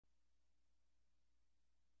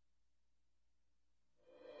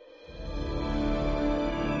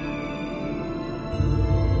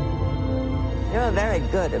You're a very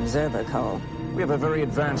good observer, Cole. We have a very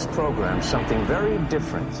advanced program, something very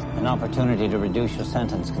different. An opportunity to reduce your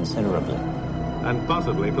sentence considerably. And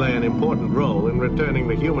possibly play an important role in returning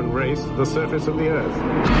the human race to the surface of the Earth.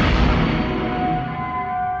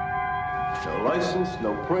 No license,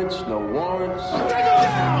 no prints, no warrants.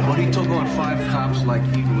 Well, he took on 5 cops like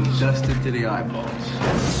he was dusted to the eyeballs.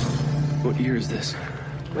 What year is this?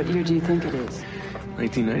 What year do you think it is?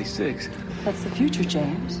 1996. That's the future,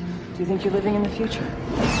 James. Do you think you're living in the future?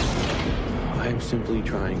 I am simply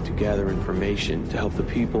trying to gather information to help the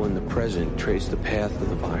people in the present trace the path of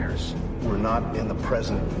the virus. We're not in the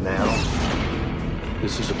present now.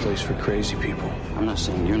 This is a place for crazy people. I'm not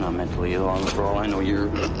saying you're not mentally ill. For all I know, you're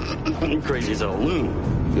crazy as a loon.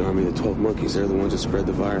 The army of the 12 monkeys, they're the ones that spread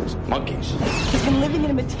the virus. Monkeys. He's been living in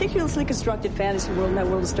a meticulously constructed fantasy world, and that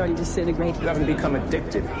world is starting to disintegrate. You haven't become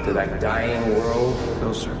addicted to that dying world?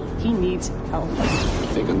 No, sir. He needs help. I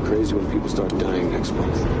think I'm crazy when people start dying next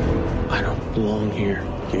month. I don't belong here.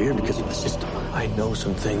 You're here because of the system. I know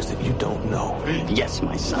some things that you don't know. Yes,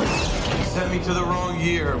 my son. He sent me to the wrong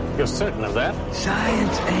year. You're certain of that?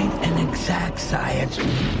 Science ain't an exact science.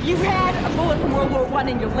 You had a bullet from World War I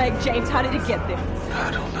in your leg, James. How did it get there?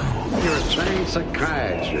 I don't know. You're a trained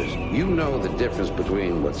psychiatrist. You know the difference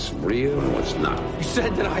between what's real and what's not. You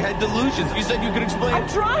said that I had delusions. You said you could explain. I'm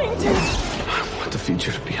trying to. I want the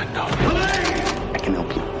future to be unknown. I can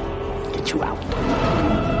help you. Get you out.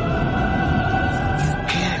 You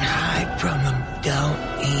can't hide from them. Don't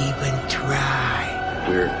even try.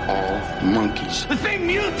 We're all monkeys. The thing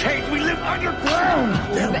mutates. We live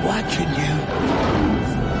underground. They're watching you.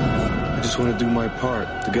 I just want to do my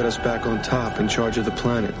part to get us back on top, in charge of the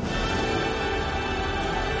planet.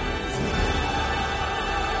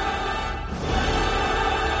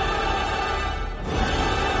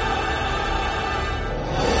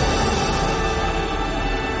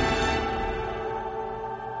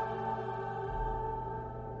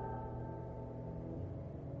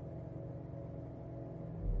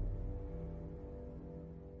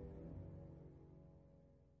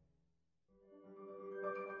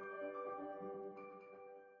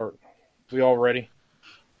 We all ready?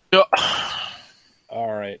 Yep.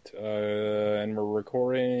 All right. And we're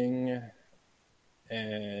recording.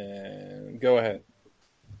 And go ahead.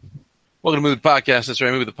 Welcome to Movie the Podcast. That's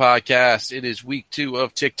right, Movie the Podcast. It is week 2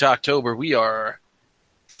 of TikToktober. We are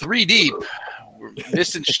 3 deep. We're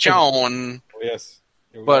missing Sean. Yes.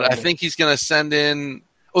 But I think he's going to send in...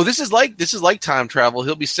 Oh, this is like time travel.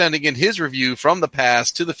 He'll be sending in his review from the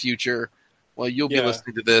past to the future. Well, you'll be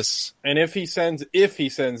listening to this. And if he sends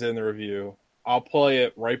in the review, I'll play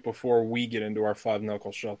it right before we get into our 5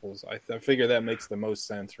 knuckle shuffles. I figure that makes the most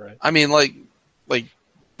sense, right? I mean, like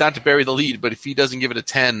not to bury the lead, but if he doesn't give it a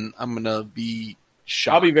 10, I'm gonna be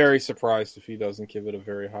shocked. I'll be very surprised if he doesn't give it a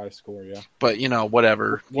very high score. Yeah, but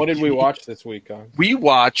whatever. What did we watch this week, guys? We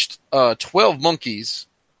watched 12 Monkeys,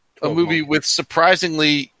 a movie with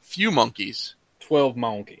surprisingly few monkeys. 12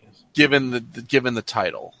 monkeys, given the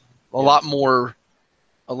title. A lot more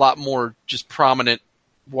just prominent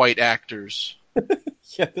white actors.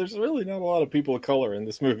 Yeah, there's really not a lot of people of color in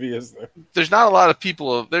this movie, is there? There's not a lot of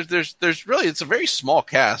people. There's really, it's a very small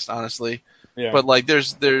cast, honestly. Yeah. But like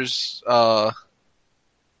there's not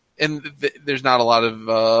a lot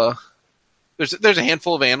of there's a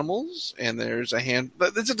handful of animals, and there's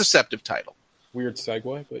it's a deceptive title. Weird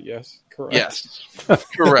segue, but yes, correct. Yes,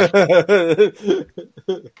 correct.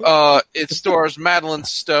 It stars Madeline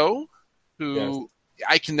Stowe, who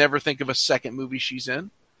I can never think of a second movie she's in.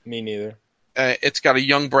 Me neither. It's got a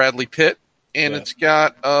young Bradley Pitt, and it's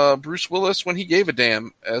got Bruce Willis when he gave a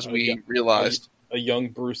damn, as we realized. A young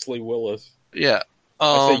Bruce Lee Willis. Yeah.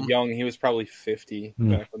 I say young, he was probably 50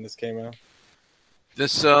 back when this came out.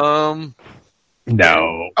 This, No.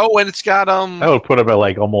 Oh, and it's got, I would put him at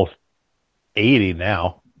like almost 80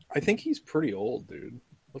 now. I think he's pretty old, dude.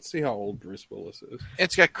 Let's see how old Bruce Willis is.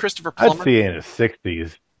 It's got Christopher Plummer. I'd see in his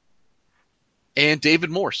 60s. And David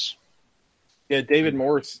Morse. Yeah, David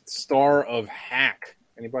Morse, star of Hack.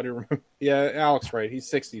 Anybody remember? Yeah, Alex, right. He's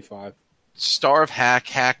 65. Star of Hack.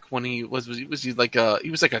 Hack when he was he like a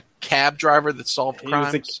cab driver that solved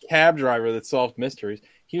crimes? He was a cab driver that solved mysteries.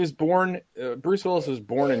 He was born, Bruce Willis was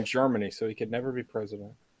born in Germany, so he could never be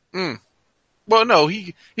president. Well, no,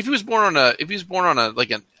 if he was born on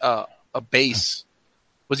a base,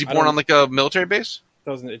 was he born on like a military base?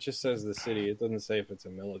 It just says the city. It doesn't say if it's a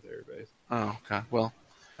military base. Oh, okay. Well,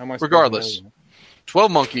 regardless,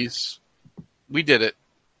 12 Monkeys. We did it.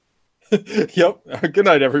 Yep. Good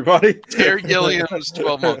night, everybody. Terry Gilliam's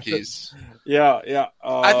 12 Monkeys. Yeah.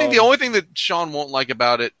 I think the only thing that Sean won't like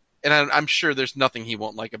about it, and I'm sure there's nothing he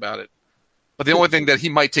won't like about it, But the only thing that he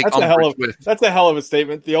might take That's umbrage a hell of a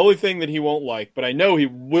statement. The only thing that he won't like, but I know he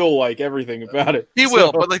will like everything about it. He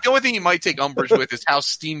will, but like the only thing he might take umbrage with is how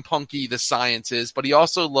steampunky the science is. But he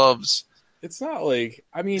also loves. It's not like,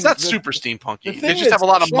 I mean, it's not super steampunky. They just have a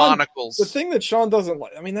lot of monocles. The thing that Sean doesn't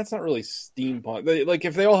like, I mean, that's not really steampunk. Like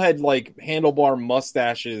if they all had like handlebar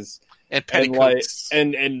mustaches and petticoats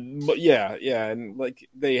and yeah, and like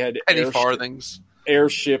they had penny farthings,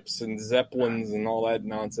 airships and zeppelins and all that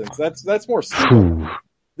nonsense. That's more steampunk.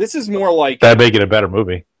 This is more like that'd make it a better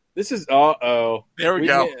movie. This is There we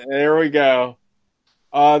go. There we go.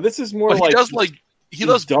 This is more like he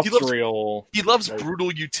loves industrial. He loves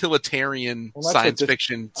brutal utilitarian science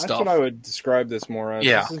fiction stuff. That's what I would describe this more as.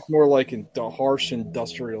 Yeah. This is more like harsh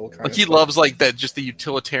industrial kind of he stuff. loves like that, just the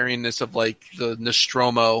utilitarianness of like the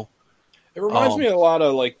Nostromo. It reminds me a lot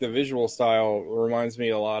of like the visual style. Reminds me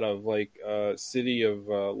a lot of like City of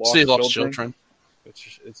Lost Children.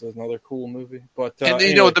 Which it's another cool movie. But and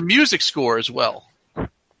anyway. the music score as well.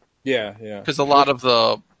 Yeah. Because a lot of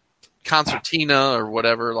the concertina or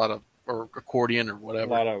whatever, or accordion or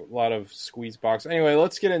whatever. A lot of squeeze box. Anyway,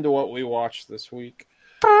 let's get into what we watched this week.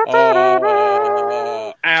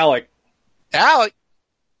 Alec.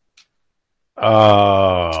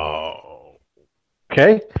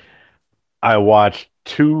 Okay. I watched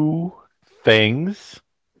two things.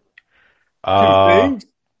 Things?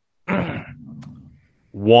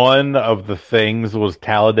 One of the things was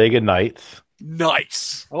Talladega Nights.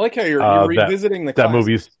 Nice. I like how you're revisiting the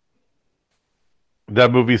classics.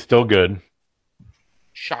 That movie's still good.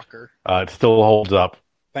 Shocker. It still holds up.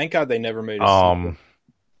 Thank God they never made a sequel.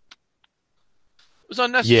 It was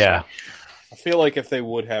unnecessary. Yeah. I feel like if they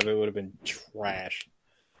would have, it would have been trash.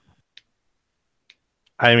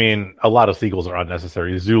 I mean, a lot of sequels are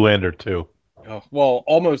unnecessary. Zoolander 2. Oh, well,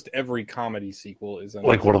 almost every comedy sequel is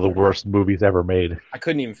unnecessary. Like one of the worst movies ever made. I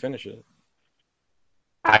couldn't even finish it.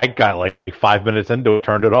 I got like 5 minutes into it,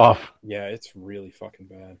 turned it off. Yeah, it's really fucking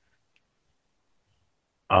bad.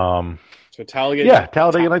 So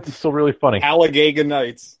Talladega Nights is still really funny. Talladega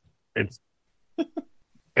Nights.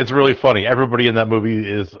 It's really funny. Everybody in that movie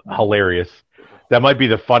is hilarious. That might be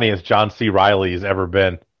the funniest John C. Reilly has ever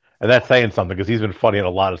been, and that's saying something because he's been funny in a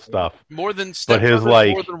lot of stuff. More than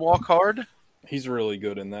more than Walk Hard. He's really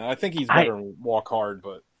good in that. I think he's better than Walk Hard,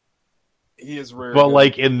 but he is rare. But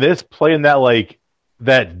like in this, playing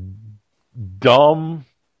that dumb,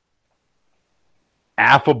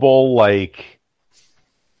 affable,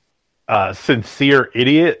 sincere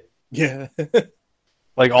idiot. Yeah.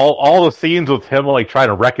 Like all the scenes with him like trying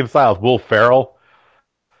to reconcile with Will Ferrell.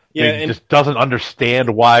 Yeah, he just doesn't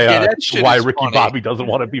understand why Ricky Bobby doesn't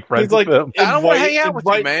want to be friends with him. I don't want to hang out with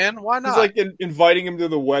you, man. Why not? He's like inviting him to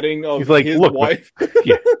the wedding of his wife.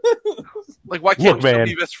 Yeah. Like, why can't we man,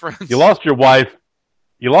 be best friends? You lost your wife.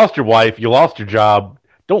 You lost your job.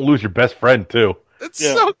 Don't lose your best friend too. It's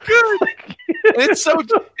so good.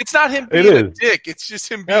 It's not him being a dick. It's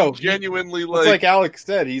just him being genuinely It's like Alex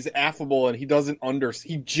said, he's affable and he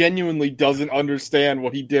genuinely doesn't understand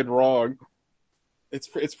what he did wrong.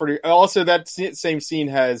 It's pretty. Also, that same scene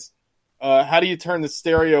has, how do you turn the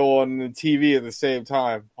stereo on and the TV at the same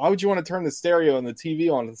time? Why would you want to turn the stereo and the TV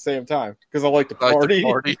on at the same time? Because I like to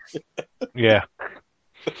party. Yeah.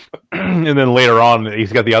 And then later on,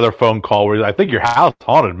 he's got the other phone call where I think your house is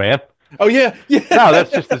haunted, man. Oh, yeah. No,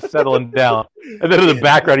 that's just his settling down. And then in the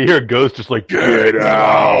background, you hear a ghost just like, get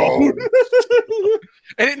out.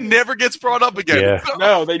 And it never gets brought up again. Yeah.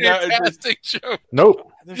 No, they never. Fantastic joke.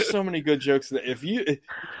 Nope. There's so many good jokes that if you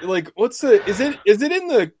like, is it in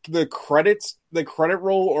the credits, the credit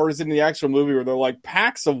roll, or is it in the actual movie where they're like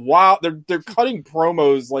packs of they're cutting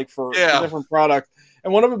promos like for different products,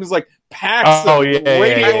 and one of them is like packs of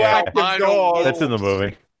radioactive dogs. That's in the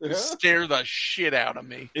movie. Scare the shit out of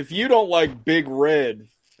me. If you don't like Big Red,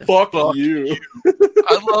 fuck you.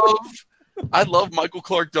 I love Michael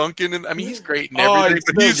Clark Duncan, and I mean he's great in everything,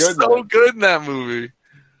 but he's so good in that movie.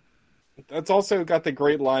 That's also got the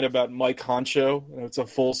great line about Mike Honcho. It's a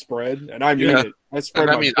full spread, and I mean it.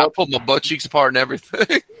 I pulled my butt cheeks apart and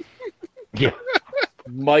everything. Yeah,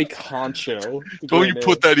 Mike Honcho. Don't you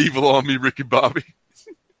put that evil on me, Ricky Bobby?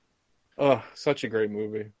 Oh, such a great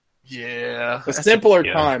movie. Yeah, a simpler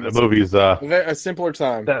time. The movie's a simpler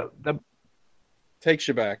time. Takes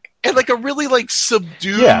you back, and like a really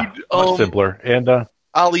subdued, much simpler. And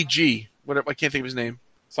Ali G, whatever, I can't think of his name.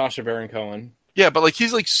 Sacha Baron Cohen. Yeah, but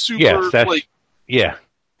he's super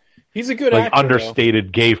he's a good actor,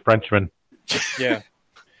 understated gay Frenchman. Yeah,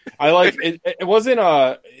 I like it. It wasn't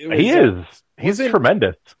He's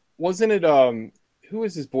tremendous. Wasn't it who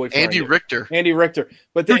is his boyfriend? Andy Richter. Andy Richter.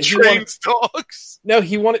 But who trains dogs? No,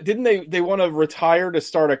 he wanted. Didn't they want to retire to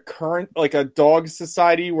start a dog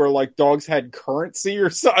society where like dogs had currency or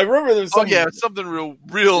so? I remember there's something. Oh yeah, something real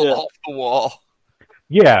off the wall.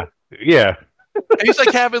 Yeah. And he's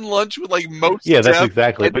like having lunch with like most. Yeah, that's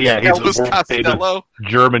exactly. But yeah, he's Elvis Costello,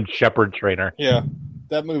 German Shepherd trainer. Yeah,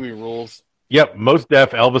 that movie rules. Yep, Most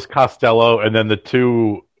Def, Elvis Costello, and then the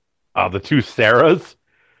two Sarahs.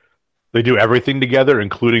 They do everything together,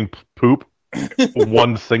 including poop.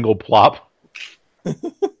 One single plop.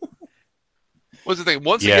 What's the thing?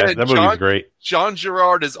 Once again, that movie's great. Jean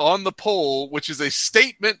Girard is on the pole, which is a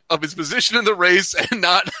statement of his position in the race and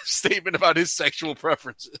not a statement about his sexual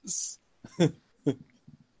preferences.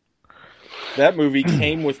 That movie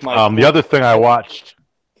came with my. The other thing I watched.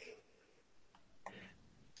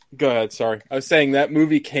 Go ahead. Sorry, I was saying that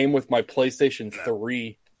movie came with my PlayStation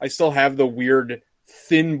 3. I still have the weird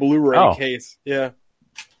thin Blu-ray case. Yeah.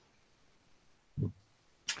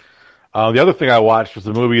 The other thing I watched was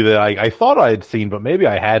a movie that I thought I had seen, but maybe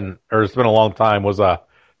I hadn't, or it's been a long time. Was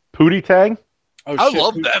Pootie Tang. Oh, I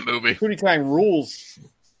love that movie. Pootie Tang rules.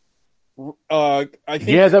 I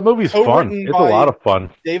think that movie's fun. It's a lot of fun.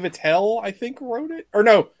 Dave Attell, I think, wrote it. Or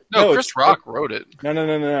no, Chris Rock wrote it.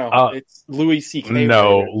 No. It's Louis C.K.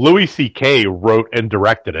 No, Louis C.K. wrote and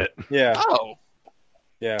directed it. Yeah. Oh.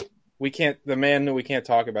 Yeah. We can't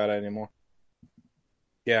talk about it anymore.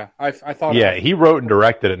 Yeah, I thought. Yeah, he wrote and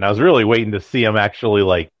directed it, and I was really waiting to see him actually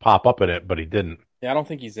like pop up in it, but he didn't. Yeah, I don't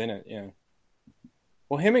think he's in it. Yeah.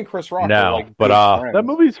 Well, him and Chris Rock. No, are like but that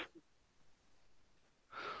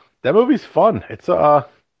movie's fun. It's a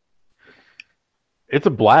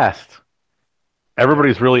blast.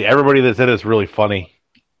 Everybody that's in it is really funny.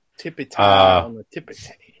 Tippity on the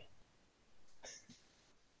tippity.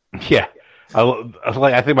 Yeah,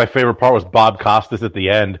 I think my favorite part was Bob Costas at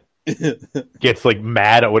the end. Gets like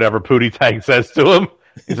mad at whatever Pootie Tang says to him.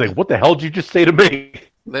 He's like, "What the hell did you just say to me?"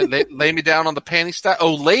 Lay me down on the panty sty.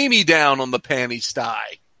 Oh, lay me down on the panty sty.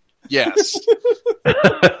 Yes.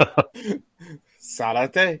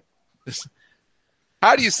 Sarate.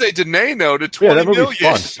 How do you say Deneno to 20 that movie's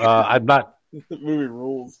million? fun. I'm not. The movie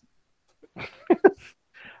rules.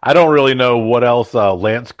 I don't really know what else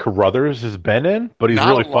Lance Carruthers has been in, but he's Not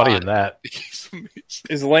really a funny lot. in that.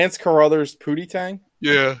 Is Lance Carruthers Pootie Tang?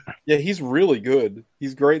 Yeah. Yeah, he's really good.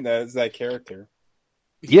 He's great in that as that character.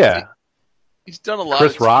 Yeah. He's done a lot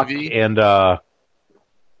Chris of Rock TV. and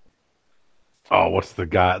what's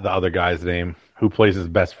the other guy's name who plays his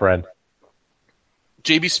best friend?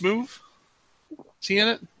 JB Smoove? Is he in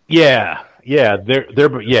it? Yeah,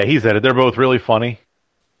 he's in it. They're both really funny.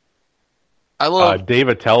 I love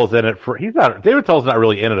David Attell's in it. David Attell's not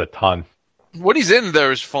really in it a ton. what he's in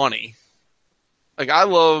there is funny. Like I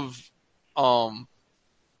love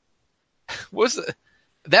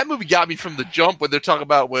that movie got me from the jump when they're talking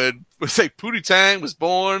about when Pootie Tang was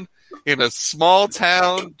born in a small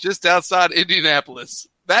town just outside Indianapolis.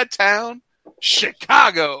 That town,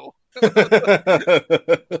 Chicago.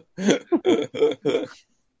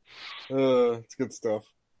 It's good stuff.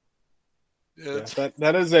 Yeah.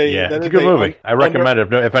 That is a it's a good movie. I recommend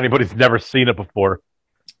it if anybody's never seen it before.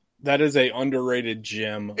 That is a underrated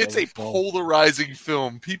gem. It's a polarizing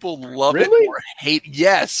film. People love Really? it or hate.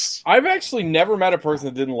 Yes, I've actually never met a person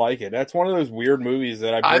that didn't like it. That's one of those weird movies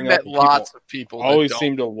that I I've bring met up. And lots of people. always that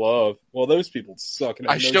seem to love. Well, those people suck. And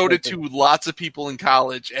I showed it to lots of people in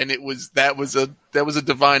college, and that was a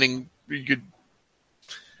divining. You could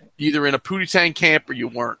either in a Pootie Tang camp or you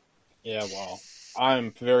weren't. Yeah, well,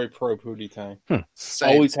 I'm very pro Pootie Tang.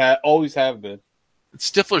 Same. Always have been.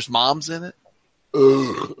 Stifler's mom's in it.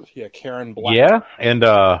 Yeah, Karen Black. Yeah, and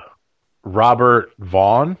Robert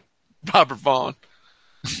Vaughn. Robert Vaughn.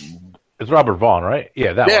 It's Robert Vaughn, right?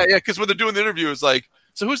 Yeah, that one. Yeah. Because when they're doing the interview, it's like,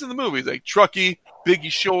 so who's in the movie? It's like Truckee,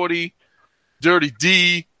 Biggie Shorty, Dirty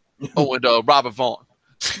D, and Robert Vaughn.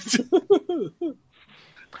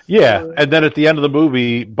 Yeah, and then at the end of the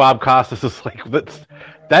movie, Bob Costas is like,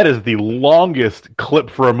 that is the longest clip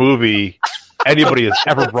for a movie anybody has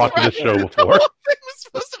ever brought to this show before. It was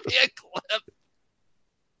supposed to be a clip.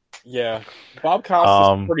 Yeah, Bob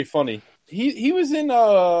Costas is pretty funny. He was in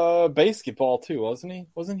basketball too, wasn't he?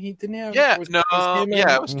 Wasn't he? Didn't he have? Yeah,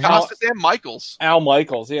 it was Costas and Michaels. Al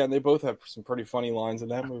Michaels, yeah, and they both have some pretty funny lines in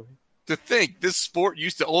that movie. To think this sport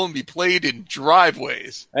used to only be played in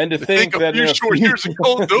driveways, and to think that a few short years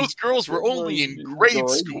ago, those girls were only in grade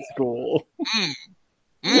school.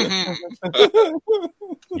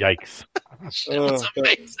 Yikes! That's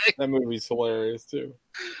amazing. That movie's hilarious too.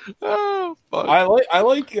 Oh, fuck. I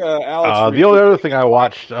like Alex. The only other thing I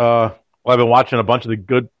watched, I've been watching a bunch of the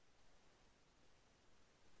good.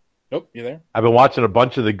 Nope, you there? I've been watching a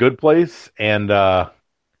bunch of The Good Place, and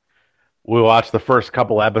we watched the first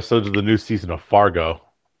couple episodes of the new season of Fargo.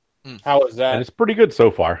 How is that? And it's pretty good so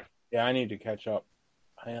far. Yeah, I need to catch up.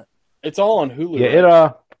 It's all on Hulu.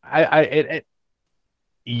 Yeah, right?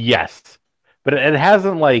 Yes, but it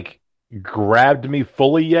hasn't like grabbed me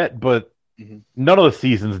fully yet. But none of the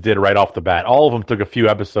seasons did right off the bat. All of them took a few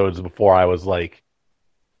episodes before I was like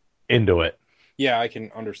into it. Yeah, I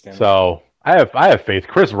can understand. So I have faith.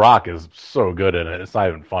 Chris Rock is so good in it. It's not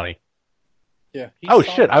even funny. Yeah. Oh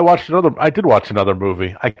shit! I did watch another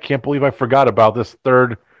movie. I can't believe I forgot about this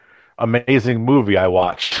third amazing movie I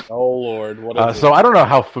watched. Oh Lord! What is so I don't know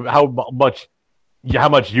how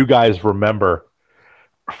much you guys remember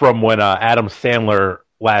from when Adam Sandler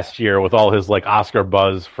last year with all his like Oscar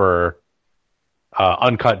buzz for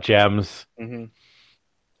Uncut Gems, and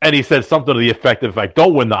he said something to the effect of, "If I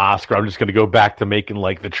don't win the Oscar, I'm just going to go back to making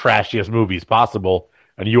like the trashiest movies possible,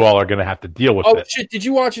 and you all are going to have to deal with it." Oh shit! Did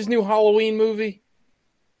you watch his new Halloween movie?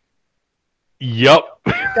 Yup.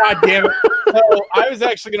 God damn it! So I was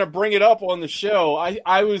actually going to bring it up on the show.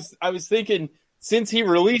 I was thinking, since he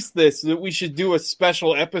released this, that we should do a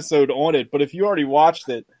special episode on it. But if you already watched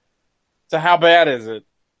it, so how bad is it?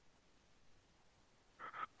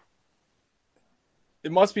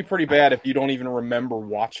 It must be pretty bad if you don't even remember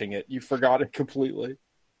watching it. You forgot it completely.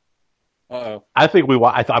 Uh-oh. I think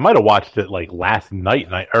I might have watched it like last night,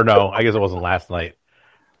 or no, I guess it wasn't last night.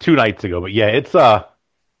 2 nights ago. But yeah, it's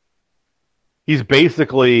he's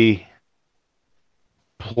basically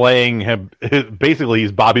playing him. Basically,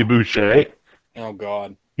 he's Bobby Boucher. Oh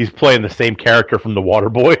God. He's playing the same character from The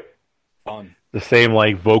Waterboy. Fun. The same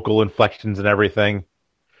like vocal inflections and everything.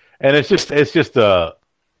 And it's just a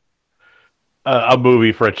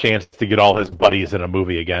movie for a chance to get all his buddies in a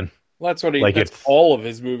movie again. Well, that's what like that's all of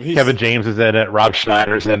his movies. Kevin James is in it. Rob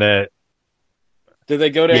Schneider's in it. Did they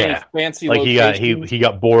go to any fancy like locations? he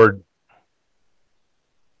got bored.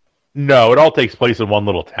 No, it all takes place in one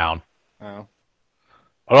little town. Oh.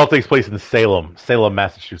 It all takes place in Salem,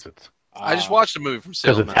 Massachusetts. I just watched a movie from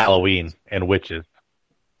Salem. Because it's Halloween and witches.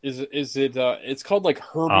 Is it? It's called like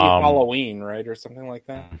Herbie Halloween, right, or something like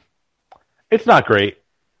that. It's not great.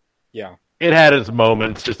 Yeah. It had its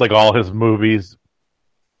moments, just like all his movies.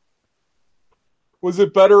 Was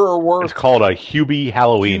it better or worse? It's called a Hubie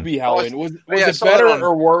Halloween. Hubie Halloween. Was it better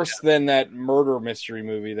or worse than that murder mystery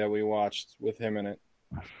movie that we watched with him in it?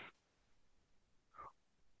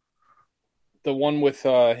 The one with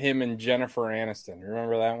him and Jennifer Aniston.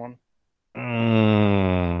 Remember that one?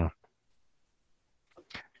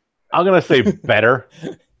 I'm gonna say better.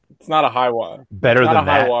 It's not a high water. Better not than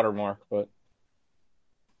a high that. watermark, but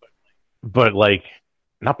like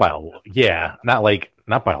not by a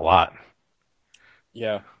lot.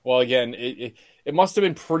 Yeah. Well, again, it must have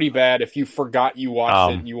been pretty bad if you forgot you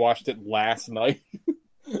watched it and you watched it last night.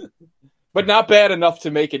 But not bad enough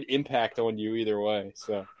to make an impact on you either way.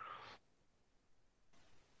 So.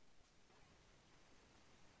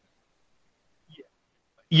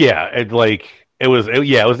 Yeah, it was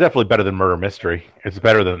definitely better than Murder Mystery. It's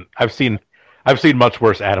better than I've seen much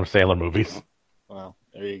worse Adam Sandler movies. Well,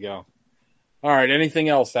 there you go. All right, anything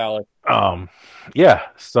else, Alec? Yeah.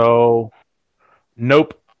 So,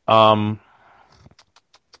 nope. TJ.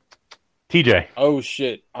 Oh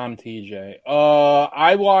shit, I'm TJ.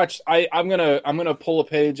 I watched. I'm gonna pull a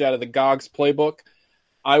page out of the GOG's playbook.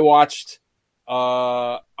 I watched.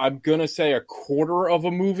 I'm gonna say a quarter of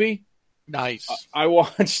a movie. Nice. I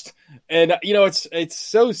watched, and it's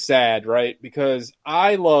so sad, right? Because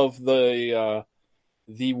I love the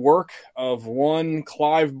work of one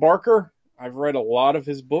Clive Barker. I've read a lot of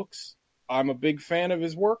his books. I'm a big fan of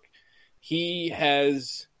his work. He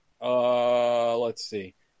has, let's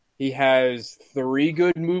see, he has 3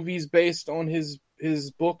 good movies based on his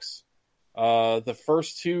books. The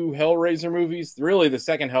first 2 Hellraiser movies, really the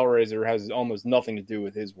second Hellraiser has almost nothing to do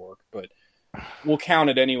with his work, but we'll count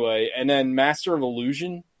it anyway. And then Master of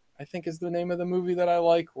Illusion, I think is the name of the movie that I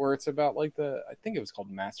like, where it's about like I think it was called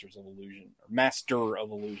Masters of Illusion, or Master of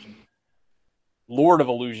Illusion. Lord of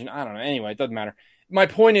Illusion, I don't know. Anyway, it doesn't matter. My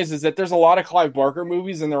point is that there's a lot of Clive Barker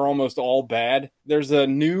movies and they're almost all bad. There's a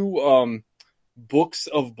new Books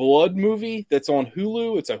of Blood movie that's on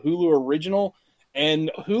Hulu. It's a Hulu original.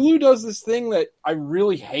 And Hulu does this thing that I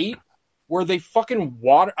really hate, where they fucking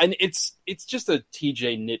and it's just a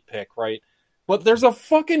TJ nitpick, right? But there's a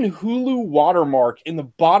fucking Hulu watermark in the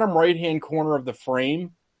bottom right-hand corner of the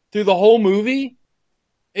frame through the whole movie.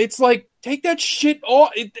 It's like, take that shit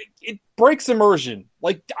off. It breaks immersion.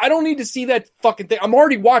 Like, I don't need to see that fucking thing. I'm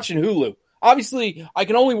already watching Hulu. Obviously, I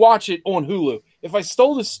can only watch it on Hulu. If I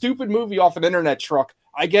stole this stupid movie off an internet truck,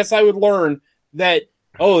 I guess I would learn that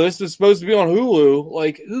oh, this was supposed to be on Hulu.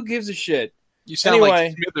 Like, who gives a shit? You sound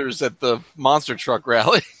like Smithers at the monster truck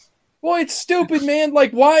rally. Well, it's stupid, man.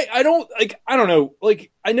 Like, why? I don't know.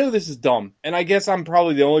 Like, I know this is dumb, and I guess I'm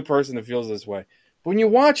probably the only person that feels this way. But when you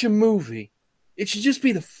watch a movie, it should just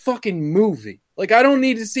be the fucking movie. Like, I don't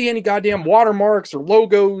need to see any goddamn watermarks or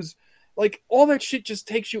logos. Like, all that shit just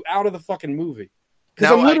takes you out of the fucking movie.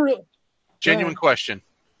 Because I'm literally... Genuine question.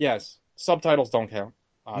 Yes. Subtitles don't count.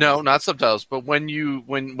 Obviously. No, not subtitles. But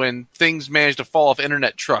when things manage to fall off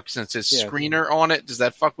internet trucks and it says screener on it, does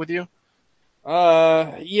that fuck with you?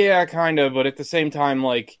 Yeah, kind of. But at the same time,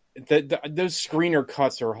 like, those screener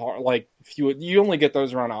cuts are hard. Like, you only get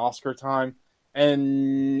those around Oscar time.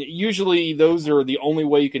 And usually those are the only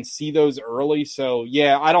way you can see those early. So,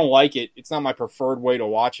 yeah, I don't like it. It's not my preferred way to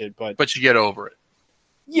watch it. But you get over it.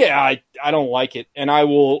 Yeah, I don't like it. And I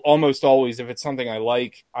will almost always, if it's something I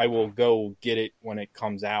like, I will go get it when it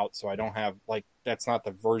comes out. So I don't have, like, that's not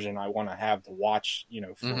the version I want to have to watch,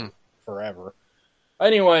 for forever.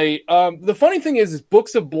 Anyway, the funny thing is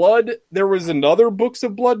Books of Blood. There was another Books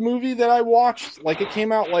of Blood movie that I watched. Like, it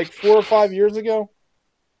came out like 4 or 5 years ago.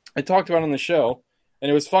 I talked about it on the show,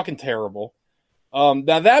 and it was fucking terrible.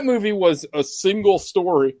 Now, that movie was a single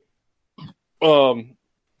story. It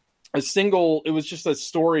was just a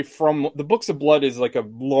story from... The Books of Blood is like a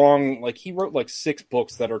long... Like, he wrote like 6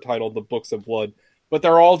 books that are titled The Books of Blood, but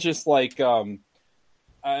they're all just like...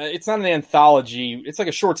 it's not an anthology. It's like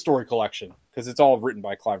a short story collection, because it's all written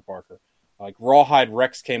by Clive Barker. Like, Rawhide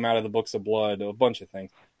Rex came out of the Books of Blood, a bunch of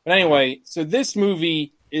things. But anyway, so this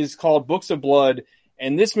movie is called Books of Blood,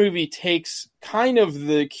 and this movie takes kind of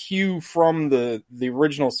the cue from the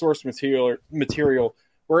original source material,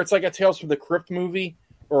 where it's like a Tales from the Crypt movie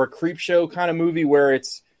or a creep show kind of movie, where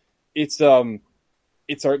it's got a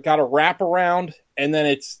wraparound and then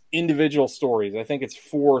it's individual stories. I think it's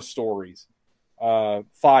 4 stories, 5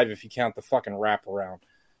 if you count the fucking wraparound.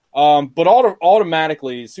 But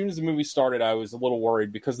automatically, as soon as the movie started, I was a little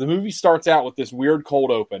worried, because the movie starts out with this weird cold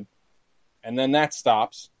open, and then that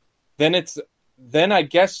stops. Then I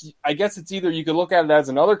guess it's either you could look at it as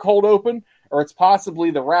another cold open, or it's possibly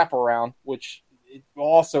the wraparound, which is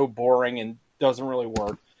also boring and doesn't really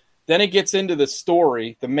work. Then it gets into the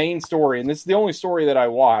story, the main story, and this is the only story that I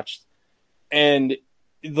watched. And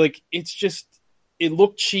like, it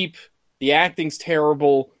looked cheap. The acting's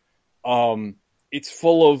terrible. It's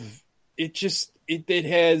full of it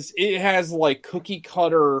has like cookie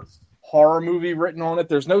cutter horror movie written on it.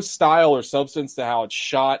 There's no style or substance to how it's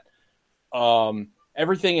shot.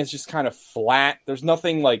 Everything is just kind of flat. There's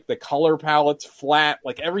nothing, like, the color palette's flat.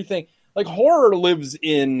 Like, everything, like, horror lives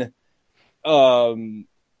in, like,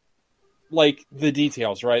 the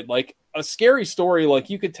details, right? Like, a scary story, like,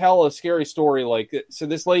 you could tell a scary story, like, so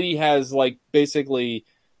this lady has, like, basically,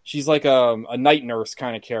 she's like a night nurse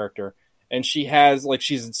kind of character, and she has, like,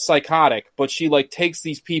 she's psychotic, but she, like, takes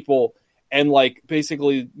these people and, like,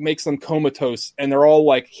 basically makes them comatose, and they're all,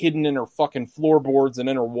 like, hidden in her fucking floorboards and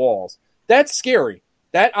in her walls. That's scary.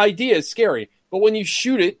 That idea is scary. But when you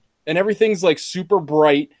shoot it and everything's like super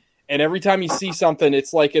bright, and every time you see something,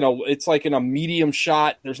 it's like in a medium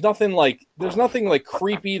shot. There's nothing like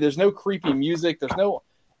creepy. There's no creepy music. There's no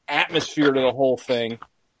atmosphere to the whole thing.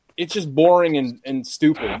 It's just boring and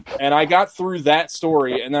stupid. And I got through that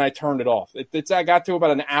story, and then I turned it off. I got to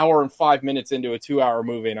about an hour and 5 minutes into a 2-hour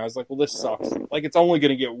movie, and I was like, well, this sucks. Like, it's only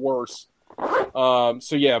going to get worse. So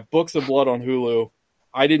yeah, Books of Blood on Hulu.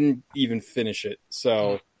 I didn't even finish it.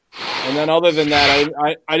 So, and then other than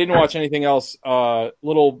that, I didn't watch anything else.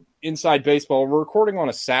 Little inside baseball. We're recording on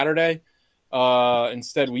a Saturday.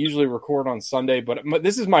 Instead, we usually record on Sunday, but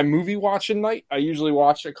this is my movie watching night. I usually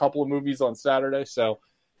watch a couple of movies on Saturday. So,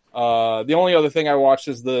 the only other thing I watched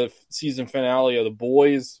is the season finale of The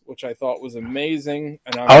Boys, which I thought was amazing.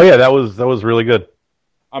 And that was really good.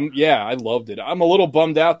 I loved it. I'm a little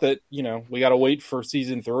bummed out that, we got to wait for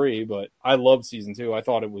season 3, but I loved season 2. I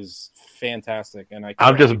thought it was fantastic, and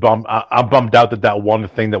I'm just bummed. I'm bummed out that one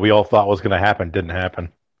thing that we all thought was going to happen didn't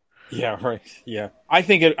happen. Yeah, right. Yeah, I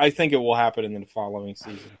think it will happen in the following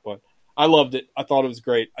season, but I loved it. I thought it was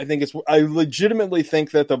great. I legitimately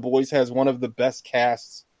think that The Boys has one of the best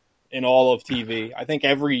casts in all of TV. I think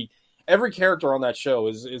every character on that show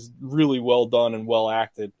is really well done and well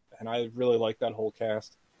acted, and I really like that whole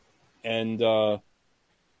cast. And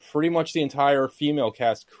pretty much the entire female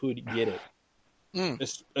cast could get it,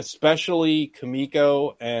 especially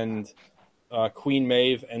Kimiko and Queen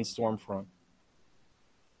Maeve and Stormfront.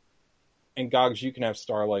 And Gogs, you can have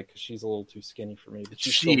Starlight because she's a little too skinny for me. But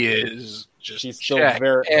she's still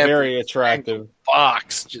very, very attractive.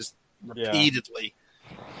 Box just repeatedly.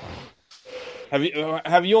 Have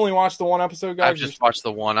you only watched the one episode, guys? I've just watched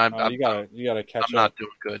the one. You gotta catch up. I'm not doing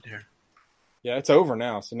good here. Yeah, it's over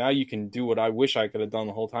now, so now you can do what I wish I could have done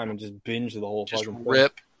the whole time and just binge the whole Just fucking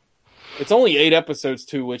rip. thing. It's only 8 episodes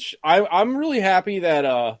too, which I'm really happy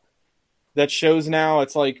that that shows now.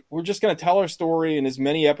 It's like we're just gonna tell our story in as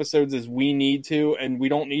many episodes as we need to, and we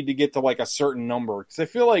don't need to get to like a certain number. Because I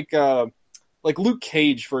feel like Luke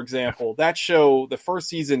Cage, for example, that show, the first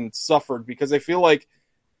season suffered because I feel like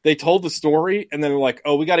they told the story and then they're like,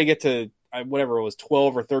 oh, we got to get to whatever it was,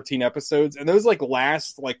 12 or 13 episodes, and those like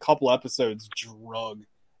last like couple episodes drug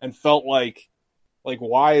and felt like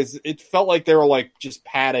why is it felt like they were like just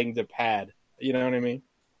padding to pad, you know what I mean?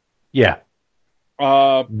 Yeah.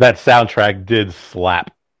 That soundtrack did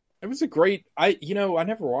slap. It was a great. I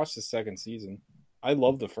never watched the second season. I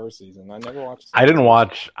loved the first season. I never watched. I didn't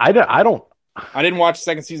watch. I didn't watch the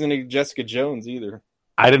second season of Jessica Jones either.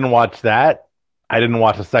 I didn't watch that. I didn't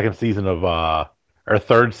watch the second season of or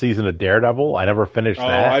third season of Daredevil. I never finished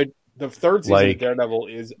that. The third season of Daredevil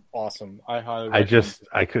is awesome. I highly recommend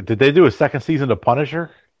it. Did they do a second season of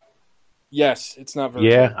Punisher? Yes, it's not very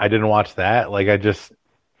good. good. I didn't watch that.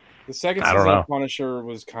 The second season of Punisher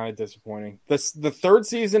was kind of disappointing. The third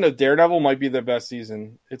season of Daredevil might be the best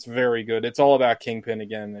season. It's very good. It's all about Kingpin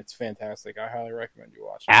again. It's fantastic. I highly recommend you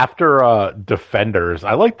watch it. After Defenders,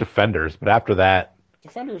 I like Defenders, but after that,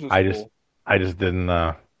 Defenders was cool. I just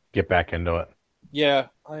didn't get back into it. Yeah,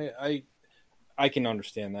 I can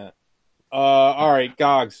understand that. All right,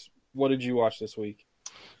 Gogs, what did you watch this week?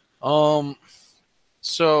 So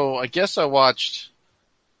I guess I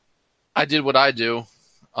did what I do.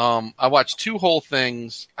 I watched 2 whole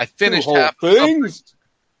things. I finished half things.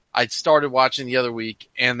 I started watching the other week,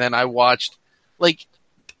 and then I watched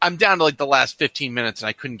I'm down to the last 15 minutes, and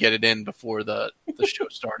I couldn't get it in before the show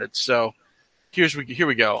started. So here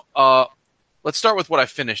we go. Let's start with what I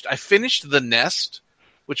finished. I finished The Nest,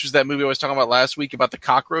 which was that movie I was talking about last week about the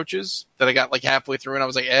cockroaches that I got halfway through, and I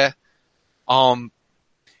was like, eh. The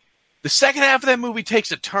second half of that movie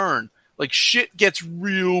takes a turn. Shit gets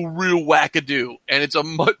real wackadoo, and it's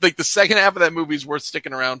the second half of that movie is worth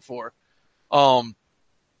sticking around for.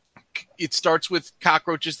 It starts with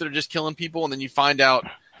cockroaches that are just killing people, and then you find out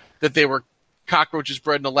that they were cockroaches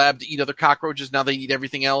bred in a lab to eat other cockroaches. Now they eat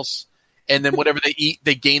everything else, and then whatever they eat,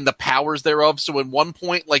 they gain the powers thereof. So at one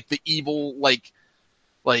point, the evil,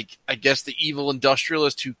 I guess the evil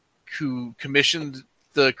industrialist who commissioned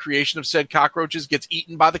the creation of said cockroaches gets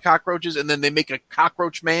eaten by the cockroaches, and then they make a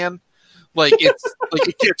cockroach man.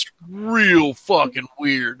 It gets real fucking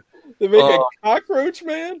weird. They make a cockroach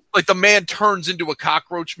man? The man turns into a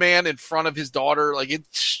cockroach man in front of his daughter.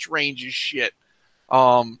 It's strange as shit.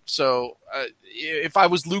 So if I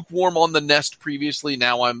was lukewarm on The Nest previously,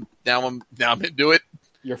 now I'm into it.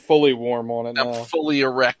 You're fully warm on it now. I'm fully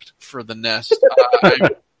erect for The Nest.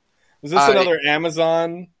 Is this another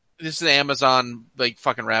Amazon? This is an Amazon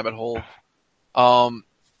fucking rabbit hole.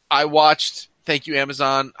 I watched. Thank you,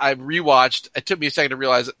 Amazon. I rewatched. It took me a second to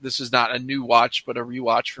realize that this is not a new watch, but a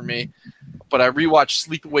rewatch for me. But I rewatched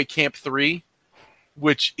Sleepaway Camp 3,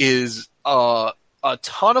 which is a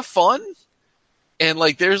ton of fun. And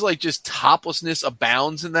there's just toplessness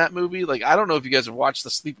abounds in that movie. I don't know if you guys have watched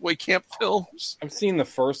the Sleepaway Camp films. I've seen the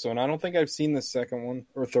first one. I don't think I've seen the second one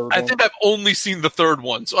or third one. I think I've only seen the third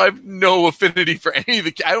one, so I have no affinity for any of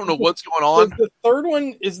the. I don't know what's going on. The third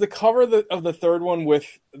one is the cover of the third one with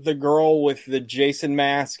the girl with the Jason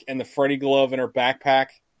mask and the Freddy glove in her backpack.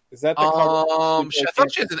 Is that the cover? I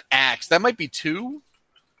thought she has an axe. That might be 2.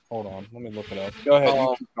 Hold on, let me look it up. Go ahead.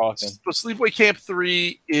 You keep talking. So Sleepaway Camp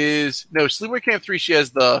 3 is Sleepaway Camp 3. She's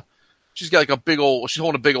got she's holding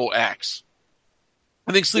a big old axe.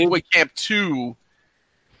 I think Sleepaway Camp 2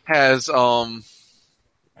 has the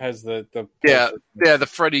the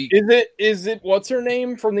Freddy. Is it what's her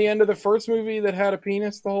name from the end of the first movie that had a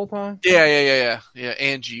penis the whole time? Yeah.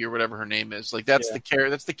 Angie or whatever her name is. That's the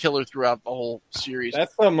killer throughout the whole series.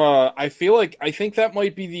 That's I think that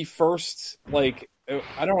might be the first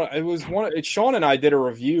I don't know. It was Sean and I did a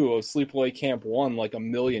review of Sleepaway Camp 1 a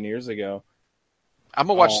million years ago. I'm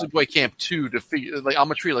gonna watch Sleepaway Camp 2 to figure. I'm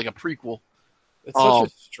gonna treat it like a prequel. It's such a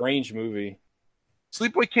strange movie.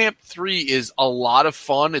 Sleepaway Camp 3 is a lot of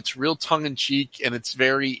fun. It's real tongue in cheek, and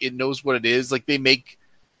it knows what it is. They make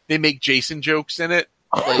Jason jokes in it.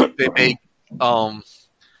 They make at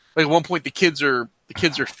one point the kids are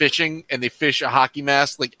fishing and they fish a hockey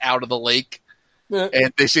mask out of the lake,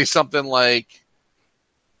 and they say something like.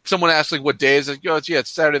 Someone asked what day is it? It's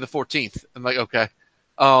Saturday the 14th. I'm like, okay.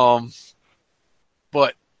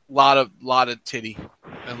 But lot of titty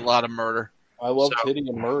and a lot of murder. I love titty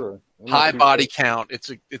and murder. High body count.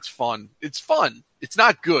 It's fun. It's fun. It's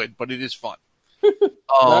not good, but it is fun.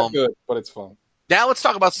 Not good, but it's fun. Now let's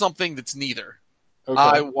talk about something that's neither. Okay.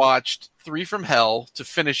 I watched 3 from Hell to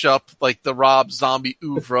finish up like the Rob Zombie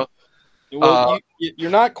oeuvre. Well,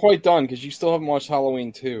 you're not quite done because you still haven't watched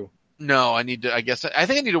Halloween 2. No, I need to. I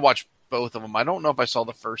think I need to watch both of them. I don't know if I saw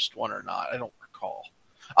the first one or not. I don't recall.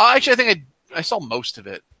 Actually, I think I saw most of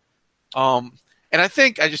it. And I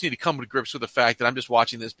think I just need to come to grips with the fact that I'm just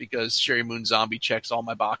watching this because Sherry Moon Zombie checks all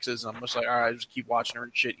my boxes, and I'm just like, all right, I just keep watching her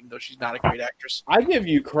and shit, even though she's not a great actress. I give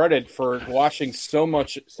you credit for watching so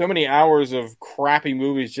many hours of crappy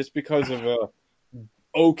movies just because of a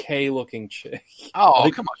okay-looking chick.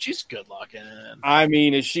 Oh, come on, she's good looking. I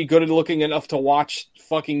mean, is she good looking enough to watch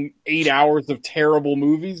fucking 8 hours of terrible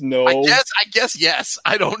movies? No. I guess yes.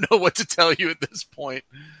 I don't know what to tell you at this point.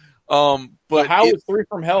 But how is 3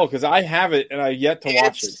 from Hell? Because I have it and I yet to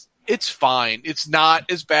watch it. It's fine. It's not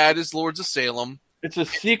as bad as Lords of Salem. It's a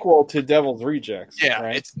sequel to Devil's Rejects. Yeah,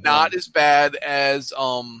 right? it's not as bad as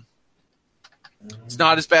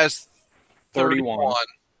 31.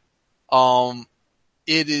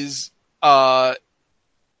 It is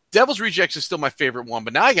Devil's Rejects is still my favorite one,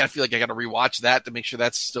 but now I feel like I gotta rewatch that to make sure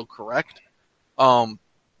that's still correct. 3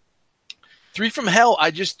 from Hell,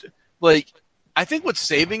 I think what's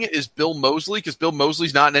saving it is Bill Moseley, because Bill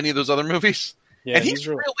Moseley's not in any of those other movies. Yeah, and he's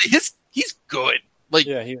good. Like,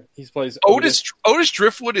 yeah, he plays Otis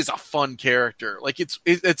Driftwood is a fun character. Like it's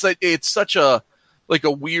such a like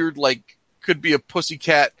a weird, like, could be a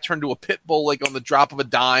pussycat turned to a pit bull like on the drop of a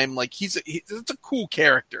dime. Like it's a cool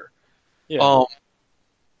character. Yeah.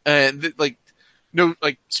 And no,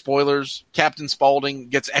 like, spoilers, Captain Spaulding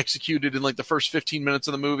gets executed in like the first 15 minutes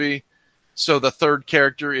of the movie. So the third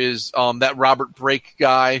character is that Robert Brake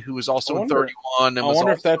guy who was also in 31. I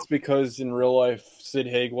wonder if that's because in real life Sid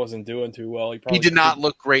Haig wasn't doing too well. He did not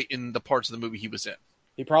look great in the parts of the movie he was in.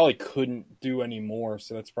 He probably couldn't do any more,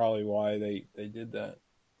 so that's probably why they did that.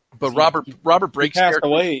 But Robert Brake's character,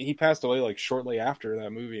 he passed away like shortly after that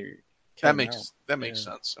movie. That makes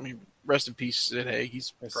sense. I mean, rest in peace, Sid Haig.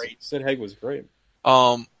 He's great. Sid Haig was great.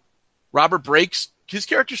 Robert Brake's his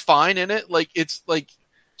character's fine in it. Like, it's like,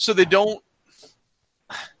 so they don't,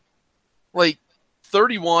 like,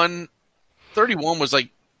 31 was like,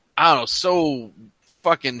 I don't know, so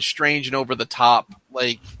fucking strange and over the top.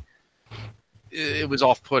 Like, it was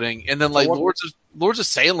off-putting. And then, like, Lords of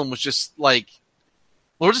Salem was just like,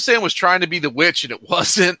 Lords of Salem was trying to be the witch and it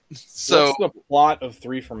wasn't. So what's the plot of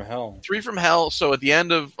 3 from Hell? 3 from Hell. So at the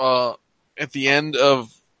end of The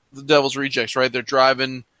Devil's Rejects, right? They're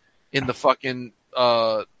driving in the fucking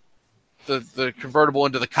the convertible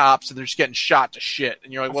into the cops, and they're just getting shot to shit.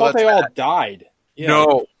 And you're like, well, I thought they all died. Yeah.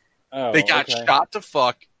 No, they got shot to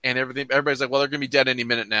fuck, and everything. Everybody's like, well, they're gonna be dead any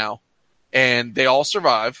minute now, and they all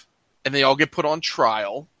survive, and they all get put on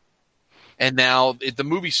trial. And now the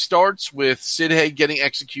movie starts with Sid Haig getting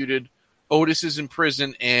executed, Otis is in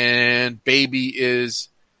prison, and Baby is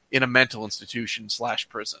in a mental institution /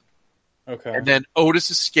 prison. Okay. And then Otis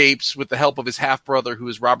escapes with the help of his half-brother, who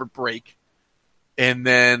is Robert Brake. And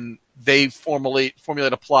then they formulate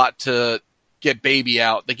a plot to get Baby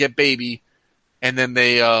out. They get Baby, and then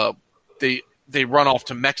they run off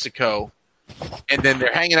to Mexico. And then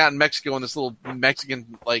they're hanging out in Mexico in this little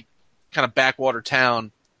Mexican, like, kind of backwater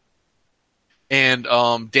town. And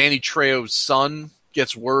Danny Trejo's son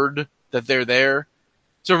gets word that they're there.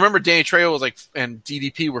 So remember, Danny Trejo was like, and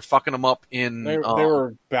DDP were fucking him up in. They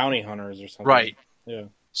were bounty hunters or something, right? Yeah.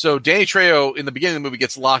 So Danny Trejo in the beginning of the movie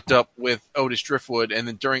gets locked up with Otis Driftwood, and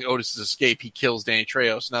then during Otis's escape, he kills Danny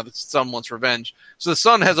Trejo. So now the son wants revenge. So the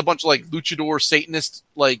son has a bunch of like luchador Satanist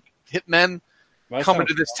like hitmen coming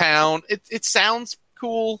to this town. It sounds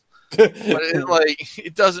cool, but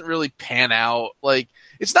it doesn't really pan out. Like,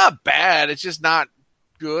 it's not bad. It's just not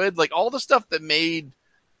good. Like, all the stuff that made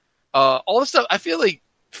all the stuff, I feel like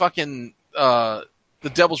The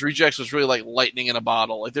Devil's Rejects was really like lightning in a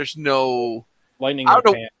bottle. Like, there's no lightning in a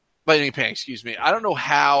pan. Excuse me. I don't know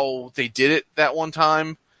how they did it that one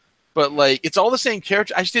time, but like, it's all the same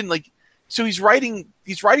character. I just didn't like. So he's writing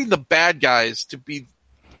the bad guys to be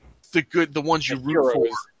the ones you root for.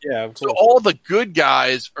 Yeah. So all the good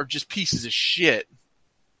guys are just pieces of shit.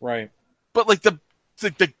 Right. But like the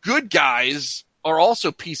good guys are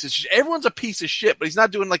also pieces of shit. Everyone's a piece of shit, but he's not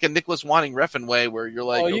doing like a Nicholas Winding Refn way where you're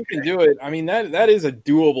like, you can do it. I mean, that is a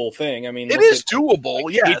doable thing. I mean, it is doable.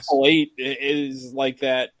 Like, yes. Hateful Eight is like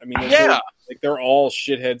that. I mean, they're all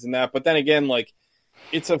shitheads in that. But then again, like,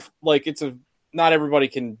 it's not everybody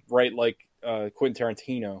can write like Quentin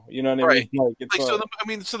Tarantino. You know what I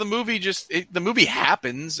mean? So the movie the movie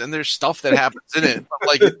happens, and there's stuff that happens in it. But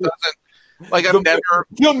like, Like I've never.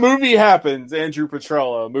 The movie happens. Andrew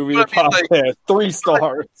Petrella, movie the podcast, 3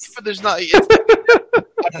 stars. But there's not.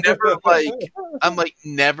 I'm never like. I'm like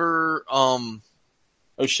never. Oh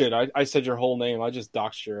shit! I said your whole name. I just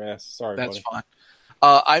doxed your ass. Sorry. That's buddy.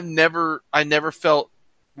 fine. I never felt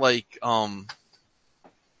like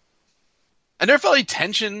I never felt any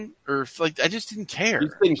tension or like I just didn't care.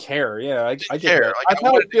 You didn't care, yeah. I get care. that. Like, That's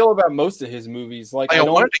how I feel about most of his movies. Like I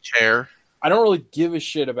wanted to care. I don't really give a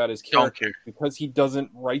shit about his character care. because he doesn't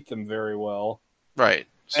write them very well. Right.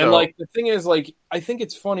 So, and like the thing is, like I think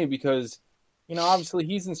it's funny because obviously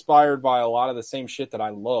he's inspired by a lot of the same shit that I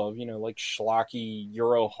love. Like schlocky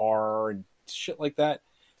Euro horror and shit like that.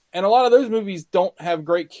 And a lot of those movies don't have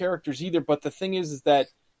great characters either. But the thing is that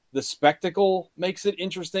the spectacle makes it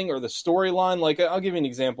interesting, or the storyline. Like I'll give you an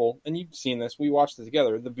example, and you've seen this. We watched it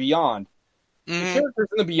together. The Beyond. The characters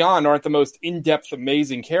in The Beyond aren't the most in-depth,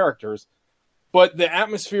 amazing characters, but the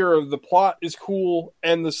atmosphere of the plot is cool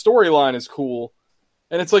and the storyline is cool.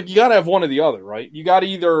 And it's like you got to have one or the other, right? You got to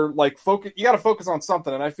either like focus. You got to focus on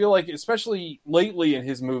something. And I feel like, especially lately in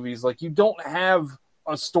his movies, like you don't have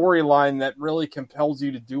a storyline that really compels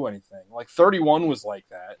you to do anything. Like 31 was like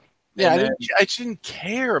that. Yeah, I didn't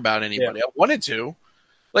care about anybody. Yeah. I wanted to.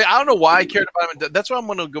 Like, I don't know why I cared about him. That's why I'm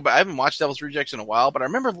going to go back. I haven't watched Devil's Rejects in a while, but I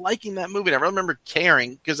remember liking that movie. And I remember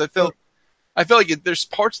caring because I felt like there's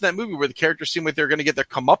parts in that movie where the characters seem like they're going to get their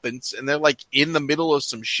comeuppance, and they're like in the middle of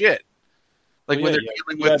some shit. Like when they're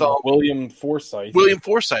dealing with William Forsythe. William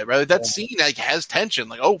Forsythe, right? That scene like has tension.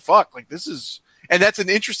 Like, oh fuck, like this is, and that's an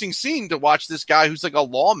interesting scene to watch. This guy who's like a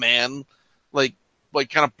lawman, like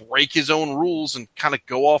kind of break his own rules and kind of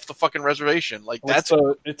go off the fucking reservation. Like that's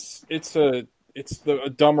it's a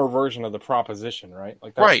dumber version of The Proposition, right?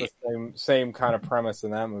 Like that's right. The same kind of premise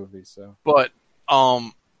in that movie. So, but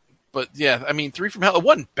yeah, I mean, 3 from Hell, it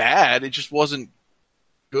wasn't bad. It just wasn't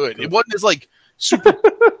good. It wasn't as like super.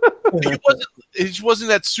 it just wasn't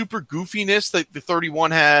that super goofiness that the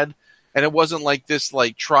 31 had, and it wasn't like this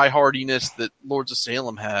like try hardiness that Lords of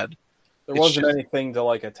Salem had. There wasn't anything to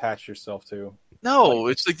like attach yourself to. No,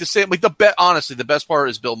 it's like the same. Like honestly, the best part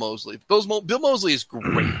is Bill Moseley. Bill Moseley is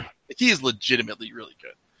great. He is legitimately really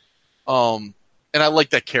good. And I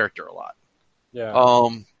like that character a lot. Yeah.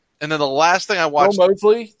 And then the last thing I watched, Bill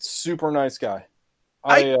Moseley, super nice guy.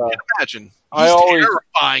 I can imagine. I always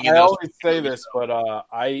say movies, this, but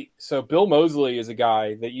so Bill Moseley is a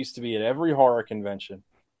guy that used to be at every horror convention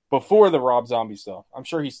before the Rob Zombie stuff. I'm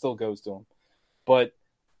sure he still goes to them, but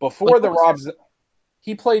before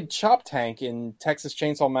he played Chop Tank in Texas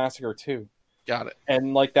Chainsaw Massacre 2. Got it.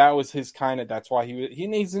 And like that was his kind of. That's why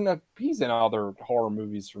he's in other horror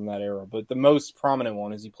movies from that era, but the most prominent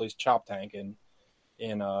one is he plays Chop Tank in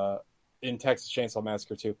Texas Chainsaw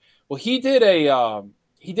Massacre 2. Well, he did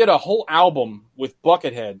a whole album with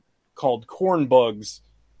Buckethead called Corn Bugs.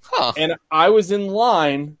 Huh. And I was in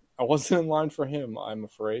line. I wasn't in line for him, I'm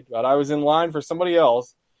afraid, but I was in line for somebody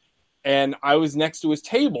else, and I was next to his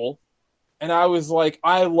table. And I was like,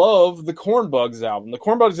 I love the Corn Bugs album. The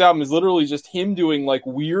Corn Bugs album is literally just him doing like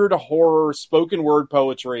weird horror spoken word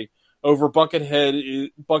poetry over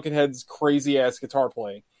Buckethead's crazy ass guitar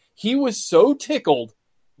playing. He was so tickled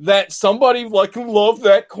that somebody like loved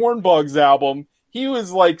that Corn Bugs album. He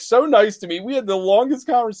was like so nice to me. We had the longest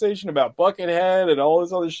conversation about Buckethead and all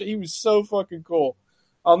this other shit. He was so fucking cool.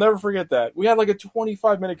 I'll never forget that. We had like a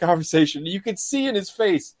 25-minute conversation. You could see in his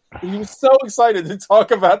face he was so excited to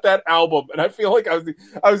talk about that album, and I feel like I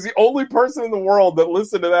was the only person in the world that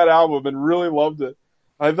listened to that album and really loved it.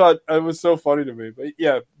 I thought it was so funny to me. But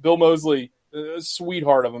yeah, Bill Moseley, a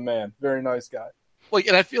sweetheart of a man, very nice guy. Like,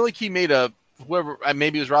 and I feel like he made whoever,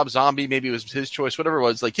 maybe it was Rob Zombie, maybe it was his choice, whatever it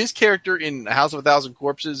was. Like his character in House of a Thousand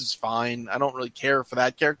Corpses is fine. I don't really care for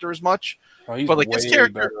that character as much. But like his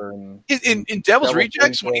character in Devil's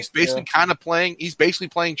Rejects, when he's basically he's basically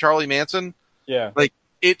playing Charlie Manson. Yeah, like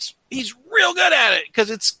he's real good at it because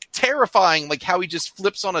it's terrifying, like how he just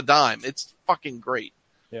flips on a dime. It's fucking great.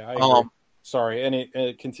 Yeah, I agree.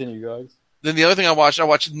 Sorry, continue, guys. Then the other thing I watched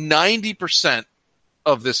 90%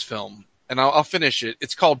 of this film, and I'll finish it.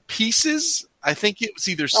 It's called Pieces. I think it was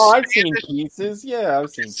either. I've seen Pieces. Yeah, I've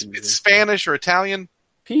seen Pieces. It's Spanish or Italian.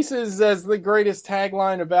 Pieces as the greatest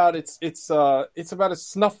tagline about it's about a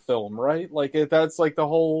snuff film, right? Like that's like the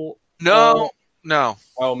whole. No.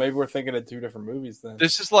 Oh, maybe we're thinking of two different movies then.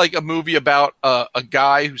 This is like a movie about a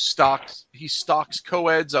guy who stalks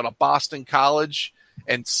co-eds on a Boston college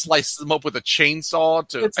and slices them up with a chainsaw.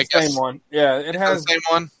 It's the same one. Yeah, it has the same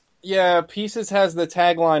one. Yeah, Pieces has the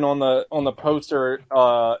tagline on the poster.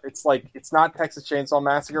 It's like it's not Texas Chainsaw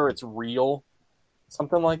Massacre. It's real.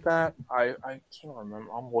 something like that. I can't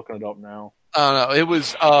remember. I'm looking it up now. I don't know. It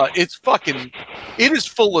was it is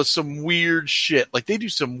full of some weird shit. Like they do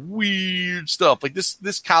some weird stuff. Like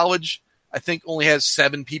this college, I think only has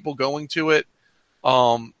 7 people going to it.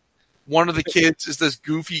 One of the kids is this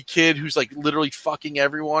goofy kid who's like literally fucking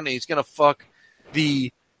everyone, and he's gonna fuck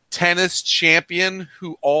the tennis champion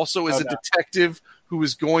who also is a detective who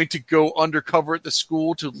is going to go undercover at the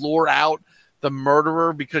school to lure out the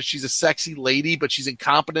murderer because she's a sexy lady, but she's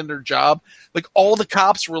incompetent in her job. Like all the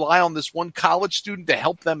cops rely on this one college student to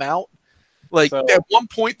help them out. Like at one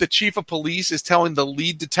point, the chief of police is telling the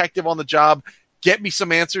lead detective on the job, "Get me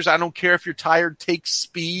some answers. I don't care if you're tired. Take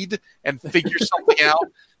speed and figure something out."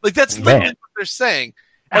 Like that's literally what they're saying.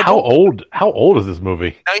 How old is this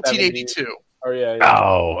movie? 1982. Oh yeah.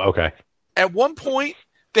 Oh, okay. At one point,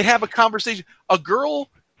 they have a conversation. A girl.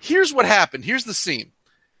 Here's what happened. Here's the scene.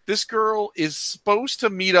 This girl is supposed to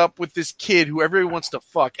meet up with this kid who everybody wants to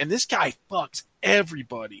fuck, and this guy fucks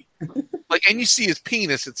everybody. Like, and you see his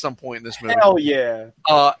penis at some point in this movie. Hell yeah.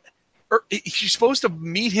 She's supposed to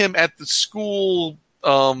meet him at the school,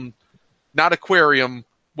 not aquarium.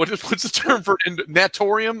 What's the term for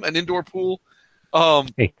natorium, an indoor pool?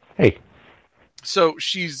 Hey. So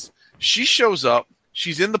she shows up.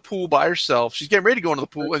 She's in the pool by herself. She's getting ready to go into the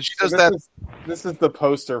pool, and she does that. This is the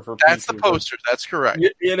poster for. That's the poster. That's correct.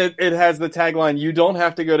 It has the tagline: "You don't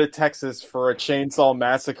have to go to Texas for a chainsaw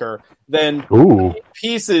massacre." Then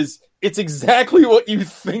pieces. It's exactly what you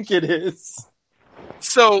think it is.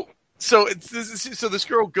 So this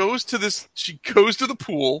girl goes to this. She goes to the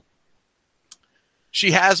pool.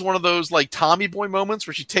 She has one of those like Tommy Boy moments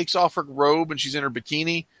where she takes off her robe and she's in her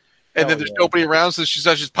bikini. And then there's nobody around, so she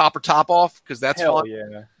says just pop her top off because that's fun.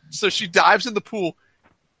 Yeah. So she dives in the pool.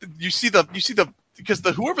 You see the because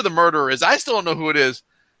whoever the murderer is, I still don't know who it is.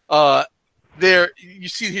 You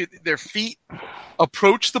see their feet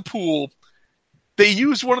approach the pool. They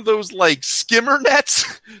use one of those like skimmer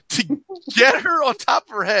nets to get her on top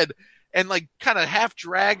of her head and like kind of half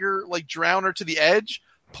drag her, like drown her to the edge,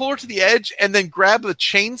 pull her to the edge, and then grab the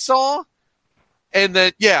chainsaw, and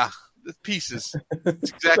then the pieces. That's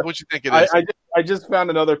exactly what you think it is. I just found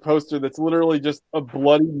another poster that's literally just a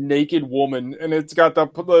bloody naked woman, and it's got the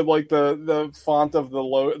font of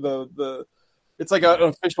the it's like an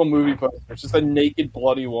official movie poster. It's just a naked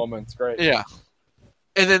bloody woman. It's great. Yeah,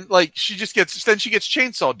 and then like she gets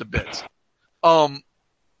chainsawed to bits.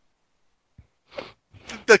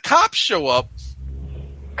 The cops show up,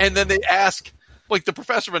 and then they ask like the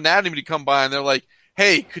professor of anatomy to come by, and they're like,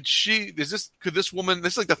 "Hey, could this woman,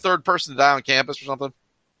 this is like the third person to die on campus or something.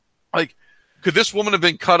 Like, could this woman have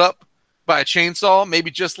been cut up by a chainsaw?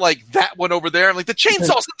 Maybe just like that one over there." And like the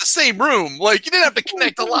chainsaw's in the same room. Like you didn't have to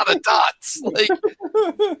connect a lot of dots. Like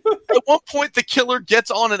at one point the killer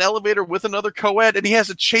gets on an elevator with another co-ed and he has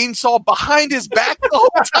a chainsaw behind his back the whole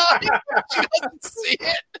time. She doesn't see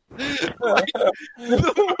it. Like,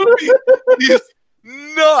 the movie is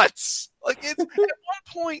nuts. Like it's at one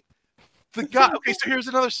point the guy. Okay, so here's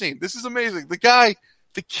another scene. This is amazing. The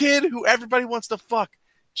kid who everybody wants to fuck,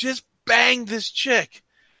 just banged this chick,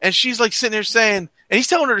 and she's like sitting there saying, and he's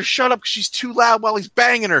telling her to shut up because she's too loud while he's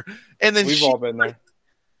banging her. And then we've all been there.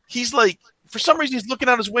 He's like, for some reason, he's looking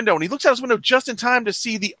out his window, and he looks out his window just in time to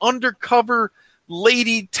see the undercover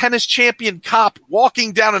lady tennis champion cop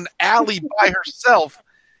walking down an alley by herself.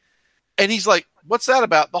 And he's like, "What's that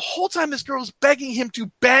about?" The whole time this girl's begging him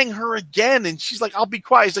to bang her again, and she's like, "I'll be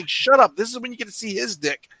quiet." He's like, "Shut up. This is when you get to see his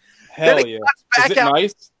dick." Hell yeah. Is it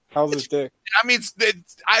nice? How's his dick? I mean,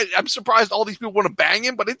 I'm surprised all these people want to bang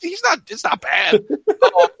him, but it's not bad.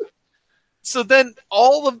 So then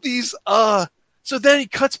all of these, so then he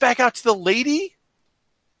cuts back out to the lady,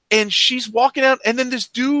 and she's walking out, and then this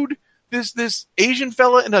dude, this Asian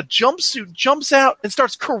fella in a jumpsuit jumps out and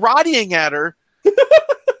starts karateing at her.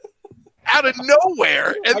 Out of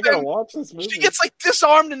nowhere, and I gotta watch this movie. She gets like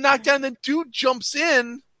disarmed and knocked down. And then dude jumps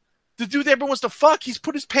in. The dude that everyone wants to fuck. He's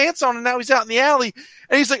put his pants on and now he's out in the alley.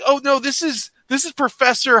 And he's like, "Oh no, this is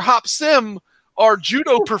Professor Hop Sim, our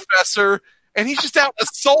judo professor, and he's just out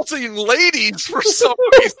assaulting ladies for some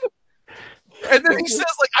reason." And then he says,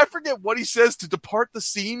 like, I forget what he says to depart the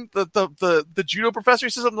scene. The judo professor,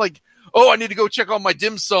 he says something like, "Oh, I need to go check on my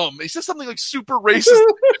dim sum." He says something like super racist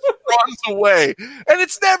and runs away. And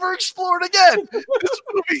it's never explored again. This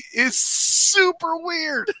movie is super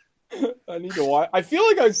weird. I need to watch. I feel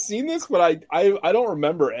like I've seen this, but I don't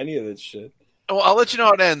remember any of this shit. Well, I'll let you know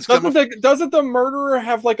how it ends. Doesn't the murderer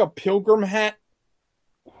have like a pilgrim hat?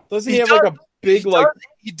 Doesn't he have like a big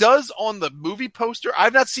He does on the movie poster.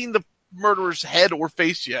 I've not seen the murderer's head or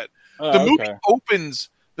face yet. The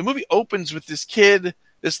movie opens with this kid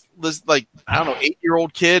this like, I don't know,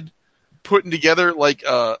 8-year-old kid putting together like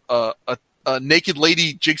a naked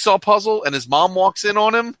lady jigsaw puzzle, and his mom walks in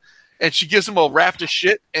on him, and she gives him a raft of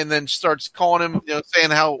shit, and then starts calling him,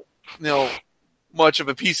 saying how much of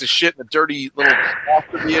a piece of shit and a dirty little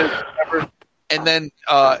bastard he is, whatever. And then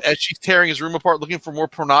as she's tearing his room apart looking for more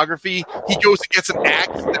pornography, he goes and gets an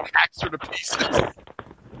axe and then hacks her to pieces.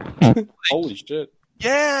 Holy shit!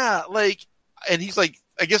 Yeah, and he's like,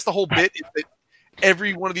 I guess the whole bit is that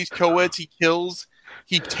every one of these co-eds he kills,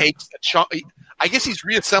 he takes a chunk. I guess he's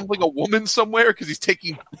reassembling a woman somewhere because he's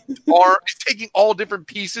taking all different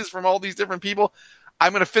pieces from all these different people.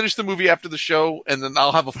 I'm going to finish the movie after the show, and then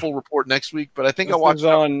I'll have a full report next week. But I think I'll watch it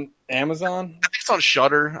on Amazon. I think it's on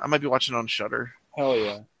Shudder. I might be watching it on Shudder. Hell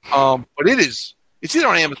yeah! But it's either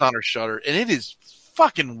on Amazon or Shudder, and it is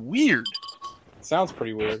fucking weird. Sounds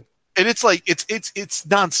pretty weird. And it's like it's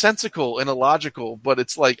nonsensical and illogical, but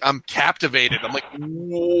it's like I'm captivated. I'm like,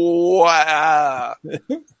 wow.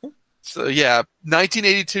 So yeah,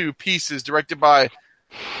 1982 Pieces, directed by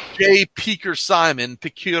J. Piker Simon.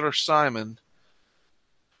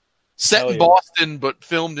 Set in Boston, but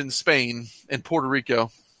filmed in Spain and Puerto Rico.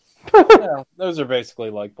 Yeah, those are basically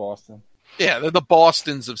like Boston. Yeah, they're the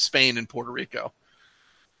Bostons of Spain and Puerto Rico.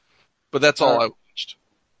 But that's all I watched.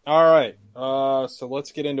 All right. So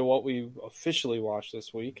let's get into what we officially watched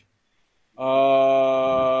this week. Alec,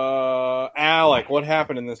 what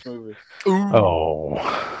happened in this movie?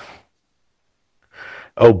 Oh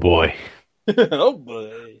boy. Oh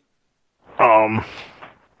boy.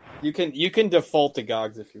 You can default to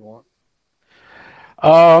Gogs if you want.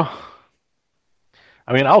 I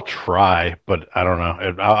mean, I'll try, but I don't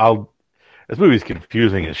know. This movie's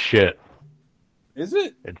confusing as shit. Is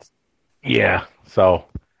it? Yeah. So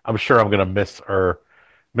I'm sure I'm gonna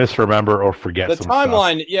misremember or forget the some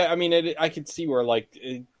timeline. Stuff. Yeah, I mean, I could see where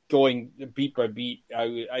going beat by beat.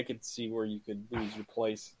 I could see where you could lose your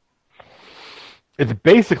place. It's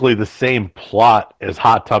basically the same plot as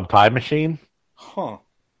Hot Tub Time Machine,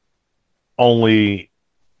 only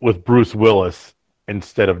with Bruce Willis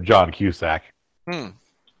instead of John Cusack. And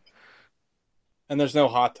there's no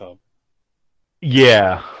hot tub.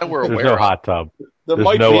 Yeah, there's no hot tub. There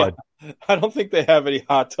might be. I don't think they have any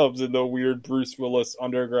hot tubs in the weird Bruce Willis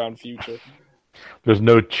underground future. There's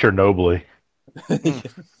no Chernobyl.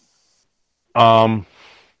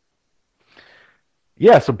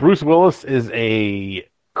 Yeah, so Bruce Willis is a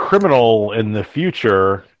criminal in the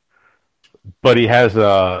future, but he has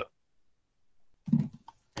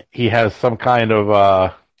some kind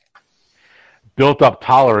of built-up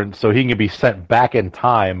tolerance, so he can be sent back in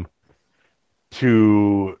time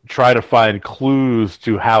to try to find clues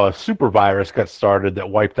to how a super virus got started that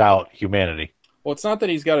wiped out humanity. Well, it's not that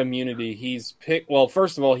he's got immunity. Well,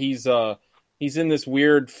 first of all, he's in this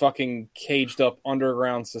weird fucking caged up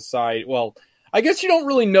underground society. Well, I guess you don't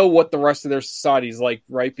really know what the rest of their society's like,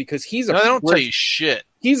 right? Because they don't tell you shit.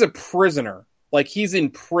 He's a prisoner. Like, he's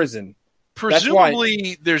in prison.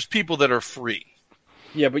 Presumably, there's people that are free.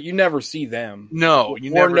 Yeah, but you never see them. No,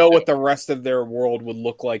 you never know what the rest of their world would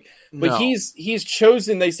look like. But he's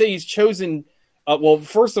chosen. They say he's chosen. Well,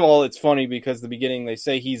 first of all, it's funny because at the beginning they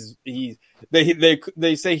say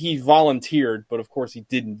they say he volunteered, but of course he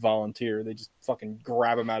didn't volunteer. They just fucking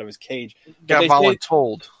grab him out of his cage. Got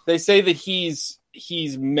voluntold. They say that he's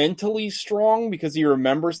mentally strong because he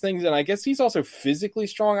remembers things, and I guess he's also physically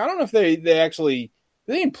strong. I don't know if they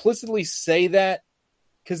implicitly say that,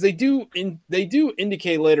 because they do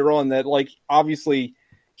indicate later on that, like, obviously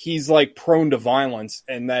he's like prone to violence,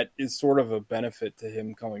 and that is sort of a benefit to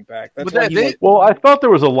him coming back. That's why well, I thought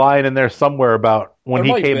there was a line in there somewhere about when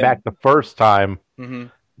he came back the first time. Mm-hmm.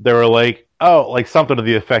 They were like, like something to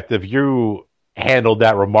the effect of, you handled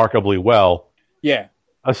that remarkably well. Yeah.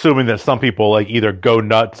 Assuming that some people like either go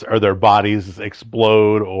nuts or their bodies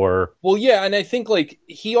explode or... Well, yeah, and I think like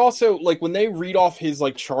he also, like, when they read off his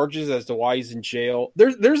like charges as to why he's in jail,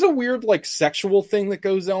 there's a weird like sexual thing that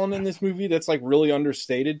goes on in this movie that's like really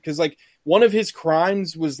understated, because like one of his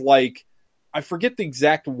crimes was like, I forget the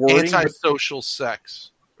exact wording, antisocial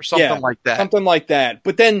sex or something like that. Something like that.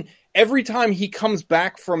 But then every time he comes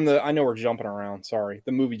back from I know we're jumping around, sorry,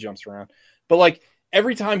 the movie jumps around, but like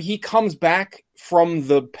every time he comes back from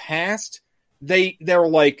the past, they're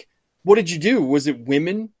like, what did you do? Was it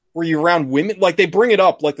women? Were you around women? Like, they bring it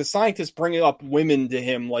up, like the scientists bring up women to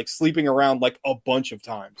him, like sleeping around like a bunch of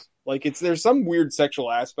times. Like, there's some weird sexual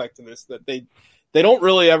aspect to this that they don't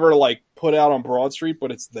really ever like put out on Broad Street,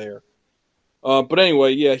 but it's there. But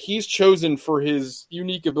anyway, yeah, he's chosen for his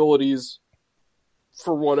unique abilities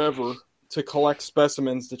for whatever, to collect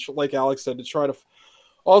specimens, like Alex said, to try to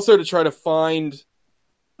find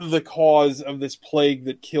the cause of this plague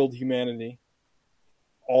that killed humanity.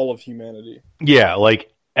 All of humanity. Yeah,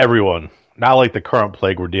 like everyone. Not like the current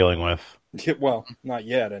plague we're dealing with. Well, not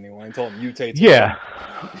yet anyway, until it mutates. Yeah.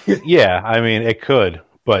 Yeah, I mean, it could.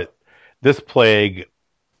 But this plague,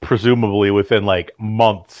 presumably within like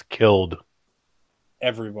months, killed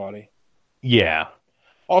everybody. Yeah.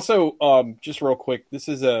 Also, just real quick, this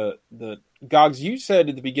is the Gogs, you said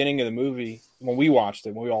at the beginning of the movie, when we watched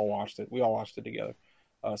it, we all watched it together.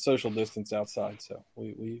 Social distance outside, so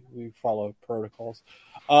we follow protocols.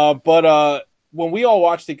 But when we all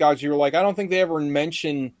watched it, Gogs, you were like, I don't think they ever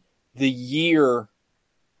mention the year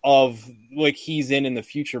of like he's in the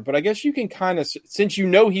future, but I guess you can kind of, since you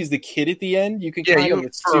know he's the kid at the end, you can kind of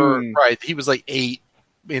assume. Right, he was like 8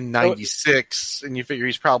 in 96, and you figure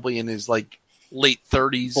he's probably in his like late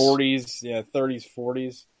 30s. 40s, yeah, 30s,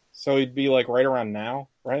 40s. So he'd be like right around now,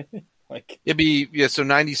 right? Like it'd be, yeah, so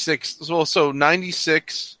 96. Well, so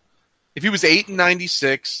 96, if he was 8 in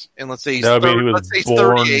 96, and let's say he's, let's say he's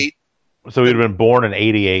 38. So he'd have been born in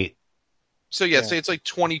 88. So yeah, say it's like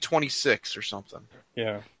 2026 or something.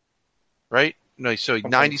 Yeah. Right? No, so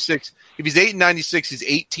 96. If he's 8 in 96, he's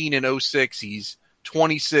 18 in 06, he's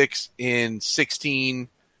 26 in 16,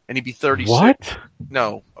 and he'd be 36. What?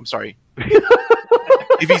 No, I'm sorry.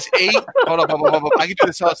 If he's 8, hold up. I can do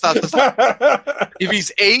this. Stop. If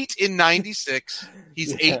he's 8 in 96,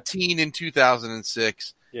 he's 18 in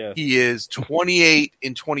 2006. Yeah. He is 28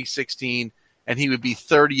 in 2016, and he would be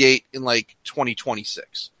 38 in like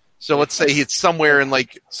 2026. So let's say it's somewhere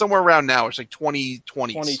around now. It's like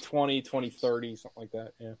 2020. 2020, 2030, something like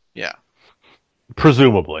that. Yeah. Yeah.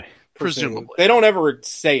 Presumably. They don't ever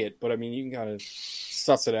say it, but I mean, you can kind of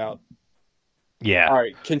suss it out. Yeah. All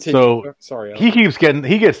right, continue. So sorry, he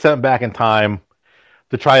gets sent back in time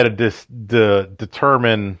to try to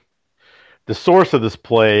determine the source of this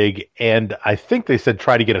plague, and I think they said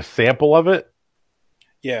try to get a sample of it.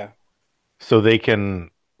 Yeah. So they can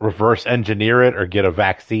reverse engineer it or get a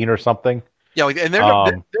vaccine or something. Yeah, and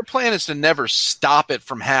their plan is to never stop it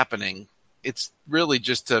from happening. It's really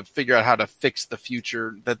just to figure out how to fix the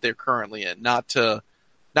future that they're currently in, not to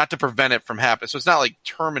prevent it from happening. So it's not like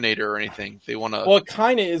Terminator or anything. They want to. Well, it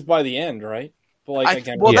kind of is by the end, right? But like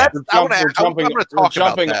again, we're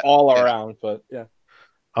jumping all around, but yeah.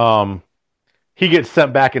 He gets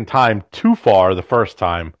sent back in time too far the first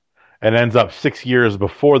time, and ends up 6 years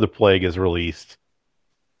before the plague is released.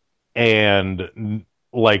 And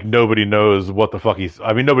like nobody knows what the fuck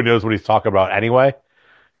nobody knows what he's talking about anyway.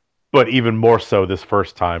 But even more so this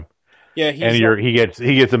first time. Yeah, he gets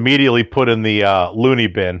immediately put in the loony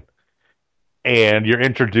bin, and you're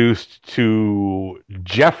introduced to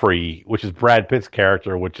Jeffrey, which is Brad Pitt's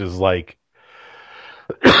character, which is like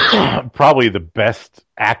probably the best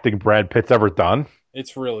acting Brad Pitt's ever done.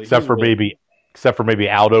 It's really except for maybe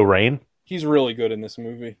Aldo Rain. He's really good in this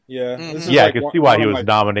movie. Yeah, I can see why he was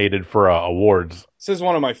nominated for awards. This is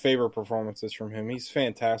one of my favorite performances from him. He's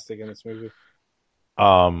fantastic in this movie.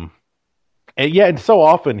 And so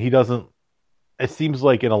often he doesn't. It seems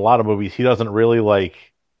like in a lot of movies he doesn't really like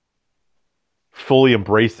fully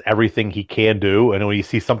embrace everything he can do. And when you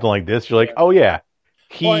see something like this, you're like, oh yeah,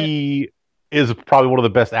 he is probably one of the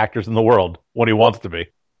best actors in the world when he wants to be.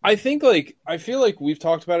 I feel like we've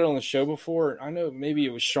talked about it on the show before. I know maybe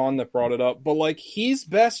it was Sean that brought it up, but like he's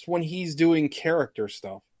best when he's doing character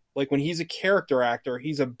stuff. Like when he's a character actor,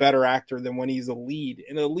 he's a better actor than when he's a lead.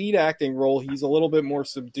 In a lead acting role, he's a little bit more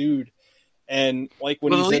subdued. And like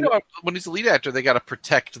when he's a lead actor, they got to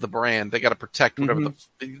protect the brand. They got to protect whatever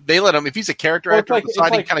they let him. If he's a character actor,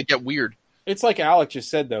 he kind of get weird. It's like Alec just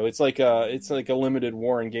said though. It's like a limited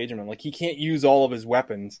war engagement. Like he can't use all of his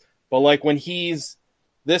weapons. But like when he's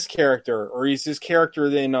this character, or he's this character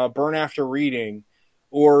in Burn After Reading,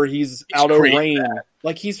 or he's Aldo Rain,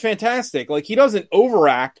 like he's fantastic. Like he doesn't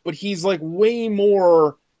overact, but he's like way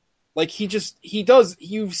more. Like you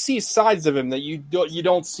see sides of him that you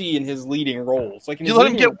don't see in his leading roles. Like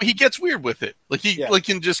he gets weird with it. Like he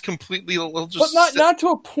can just completely, just but not to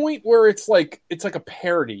a point where it's like a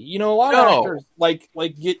parody. You know, a lot of actors like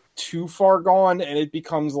get too far gone and it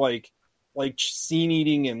becomes like scene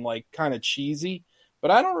eating and like kind of cheesy. But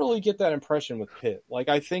I don't really get that impression with Pitt. Like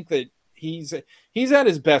I think that he's at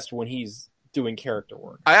his best when he's doing character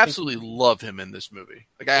work. I absolutely love him in this movie.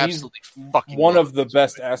 Like I absolutely fucking one of the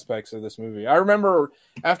best aspects of this movie. I remember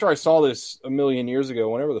after I saw this a million years ago,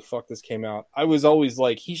 whenever the fuck this came out, I was always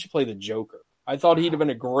like, he should play the Joker. I thought he'd have been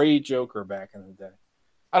a great Joker back in the day.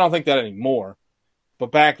 I don't think that anymore.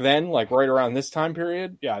 But back then, like right around this time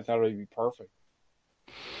period, yeah, I thought it would be perfect.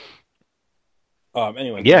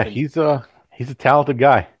 Anyway. Yeah, he's a talented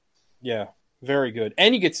guy. Yeah, very good.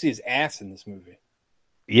 And you get to see his ass in this movie.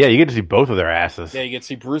 Yeah, you get to see both of their asses. Yeah, you get to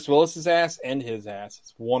see Bruce Willis's ass and his ass.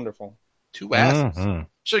 It's wonderful. Two asses. Mm-hmm.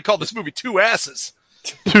 Should have called this movie Two Asses.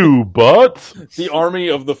 Two butts. The army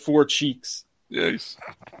of the four cheeks. Yes.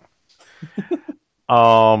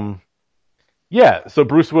 Yeah, so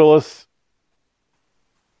Brad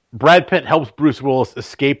Pitt helps Bruce Willis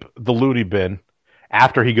escape the loony bin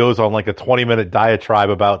after he goes on like a 20-minute diatribe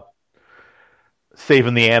about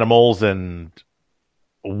saving the animals and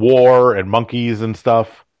war and monkeys and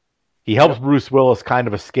stuff. He helps Bruce Willis kind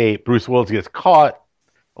of escape. Bruce Willis gets caught,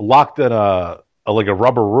 locked in a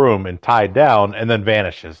rubber room and tied down, and then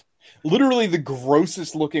vanishes. Literally the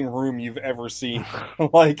grossest looking room you've ever seen.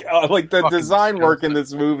 like the design work in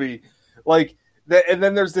this movie, and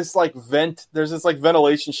then there's this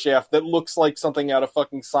ventilation shaft that looks like something out of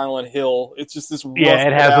fucking Silent Hill. It's just this. Yeah,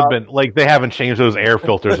 it hasn't been they haven't changed those air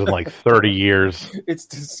filters in like 30 years. It's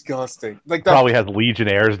disgusting. Probably has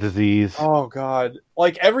Legionnaire's disease. Oh god,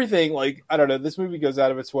 everything. I don't know. This movie goes out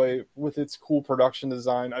of its way with its cool production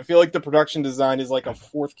design. I feel like the production design is like a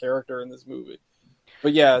fourth character in this movie.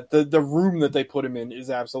 But yeah, the room that they put him in is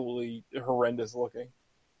absolutely horrendous looking.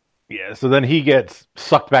 Yeah, so then he gets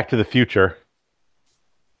sucked back to the future.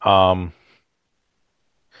 They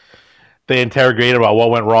interrogate him about what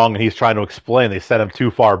went wrong, and he's trying to explain. They sent him too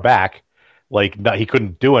far back, he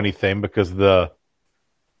couldn't do anything because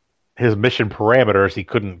his mission parameters he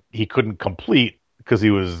couldn't complete because he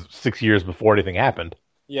was 6 years before anything happened.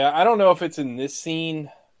 Yeah, I don't know if it's in this scene.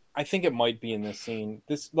 I think it might be in this scene.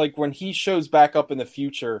 This when he shows back up in the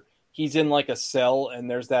future, he's in a cell, and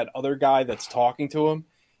there's that other guy that's talking to him.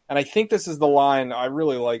 And I think this is the line I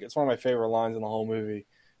really like. It's one of my favorite lines in the whole movie,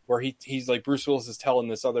 where he's like, Bruce Willis is telling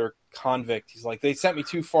this other convict, he's like, they sent me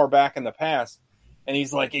too far back in the past. And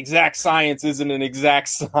he's like, exact science isn't an exact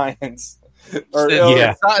science.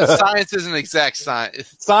 Science isn't exact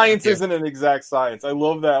science. Science isn't an exact science. I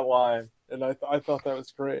love that line. And I thought that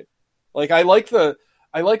was great. I like the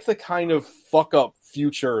kind of fuck up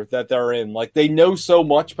future that they're in. They know so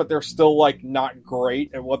much, but they're still not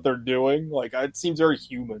great at what they're doing. It seems very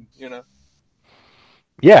human, you know?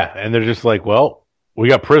 Yeah, and they're just like, well, we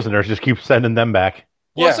got prisoners, just keep sending them back.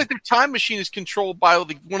 Well, it's like their time machine is controlled by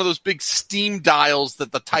one of those big steam dials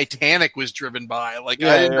that the Titanic was driven by. I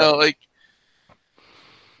didn't know,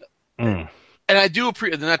 And I do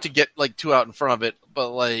appreciate, not to get too out in front of it,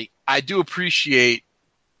 but I do appreciate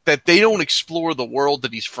that they don't explore the world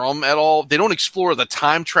that he's from at all. They don't explore the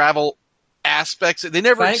time travel aspects. They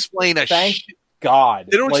never explain Thank God.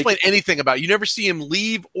 They don't explain anything about it. You never see him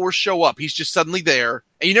leave or show up. He's just suddenly there,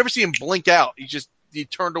 and you never see him blink out. He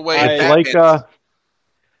turned away.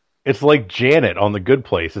 It's like Janet on The Good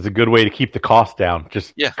Place. It's a good way to keep the cost down.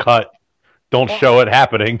 Just cut. Don't show it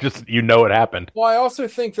happening. Just it happened. Well, I also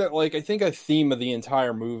think that I think a theme of the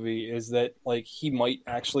entire movie is that he might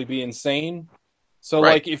actually be insane. So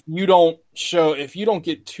if you don't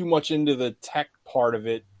get too much into the tech part of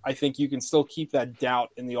it, I think you can still keep that doubt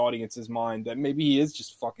in the audience's mind that maybe he is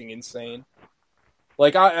just fucking insane.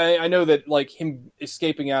 I know that him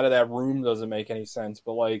escaping out of that room doesn't make any sense,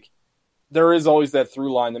 but there is always that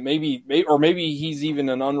through line that maybe he's even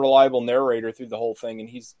an unreliable narrator through the whole thing, and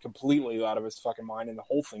he's completely out of his fucking mind, and the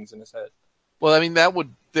whole thing's in his head. Well, I mean,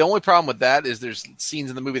 the only problem with that is there's scenes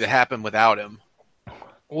in the movie that happen without him.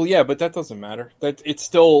 Well, yeah, but that doesn't matter. That it's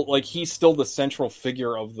still he's still the central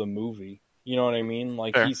figure of the movie. You know what I mean?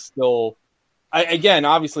 Fair. He's still. Again,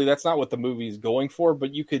 obviously, that's not what the movie is going for,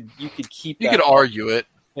 but you could keep. You could argue it.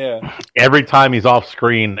 Yeah. Every time he's off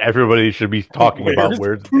screen, everybody should be talking about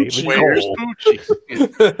where's David Cole.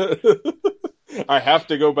 Poochie? I have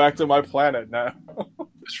to go back to my planet now.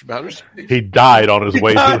 He died on his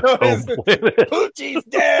way to his home planet. Poochie's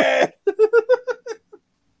dead.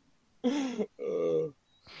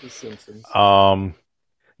 The Simpsons.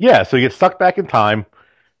 Yeah, so he gets sucked back in time,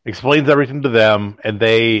 explains everything to them, and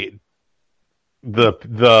the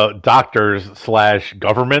doctors /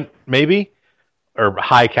 government maybe or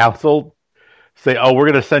high council say, "Oh, we're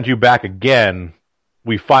going to send you back again.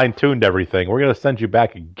 We fine-tuned everything. We're going to send you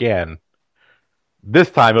back again. This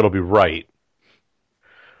time it'll be right."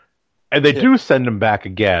 And they do send him back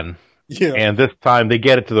again. Yeah. And this time they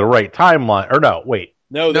get it to the right timeline. Or no, wait.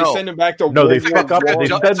 No, they send him back to they fuck up.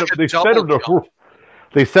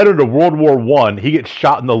 They send him to World War I. He gets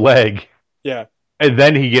shot in the leg. Yeah. And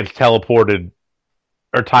then he gets teleported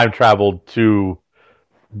or time traveled to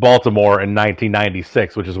Baltimore in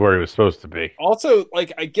 1996, which is where he was supposed to be. Also,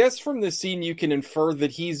 I guess from this scene you can infer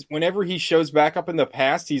that whenever he shows back up in the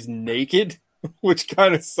past, he's naked, which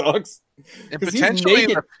kind of sucks. And potentially in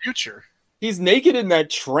the future. He's naked in that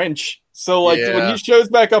trench. So, when he shows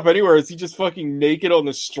back up anywhere, is he just fucking naked on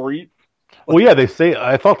the street? Well, yeah,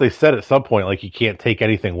 I thought they said at some point, like, he can't take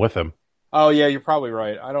anything with him. Oh, yeah, you're probably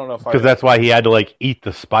right. I don't know if Because that's why he had to, like, eat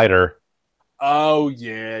the spider. Oh,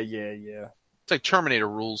 yeah. It's like Terminator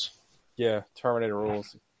rules. Yeah, Terminator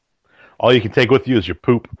rules. All you can take with you is your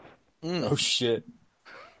poop. Oh, shit.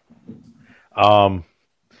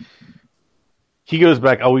 He goes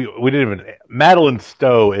back. Oh, we didn't even. Madeline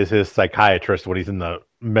Stowe is his psychiatrist when he's in the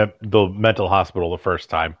mental hospital the first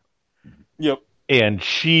time. Yep. And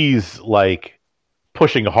she's like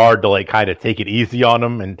pushing hard to like kind of take it easy on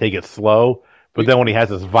him and take it slow. But then when he has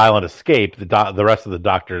this violent escape, the rest of the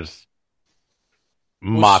doctors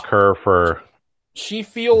mock her for. She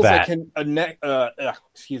feels that.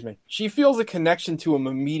 She feels a connection to him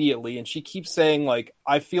immediately, and she keeps saying like,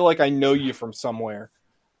 "I feel like I know you from somewhere."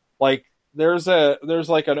 Like there's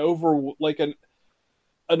like an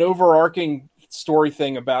overarching story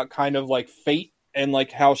thing about kind of like fate and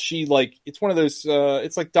like how she like it's one of those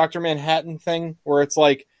it's like Dr. Manhattan thing where it's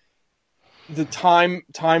like the time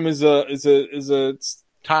is a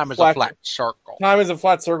flat circle. Time is a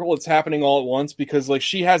flat circle. It's happening all at once because like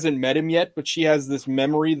she hasn't met him yet, but she has this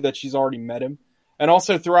memory that she's already met him. And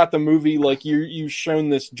also throughout the movie, like you've shown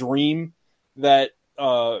this dream that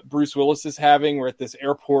Bruce Willis is having. We're at this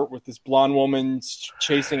airport with this blonde woman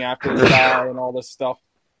chasing after this guy and all this stuff.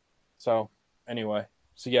 So anyway,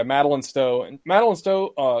 yeah, Madeline Stowe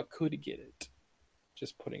could get it.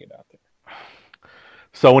 Just putting it out there.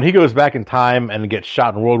 So when he goes back in time and gets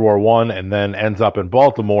shot in World War I and then ends up in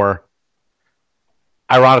Baltimore,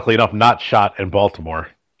 ironically enough, not shot in Baltimore.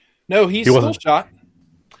 No, he's still shot.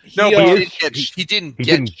 He didn't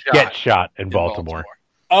get shot in Baltimore.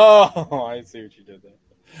 Oh, I see what you did there.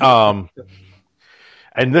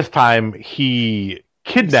 And this time he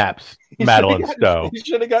kidnaps Madeline Stowe. He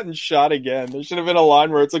should have gotten shot again. There should have been a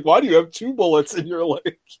line where it's like, "Why do you have 2 bullets in your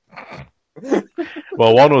leg?"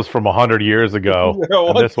 Well, one was from 100 years ago,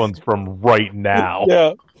 and this one's from right now.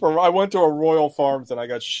 Yeah, I went to a Royal Farms and I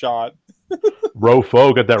got shot.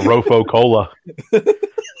 Rofo, got that Rofo cola.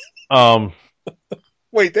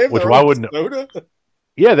 Wait, they have their own soda?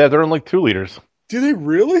 Yeah, they're in like 2 liters. Do they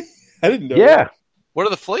really? I didn't know. Yeah. That. What are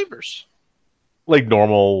the flavors? Like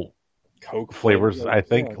normal Coke flavors, I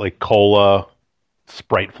think, like cola,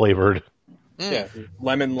 Sprite flavored. Yeah,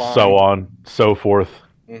 lemon lime, so on, so forth.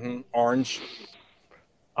 Mm-hmm. Orange.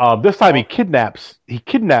 This time he kidnaps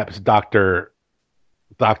Dr.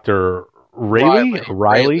 Riley,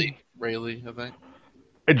 I think.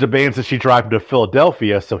 And demands that she drive him to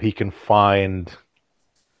Philadelphia so he can find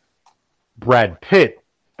Brad Pitt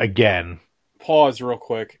again. Pause real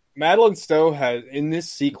quick. Madeline Stowe in this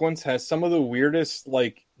sequence has some of the weirdest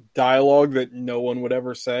like dialogue that no one would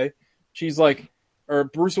ever say. She's like, or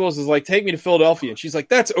Bruce Willis is like, "Take me to Philadelphia," and she's like,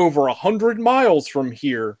 "That's over 100 miles from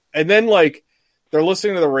here." And then like they're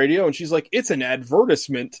listening to the radio, and she's like, "It's an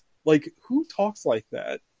advertisement." Like, who talks like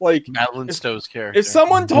that? Like Madeline Stowe's character. If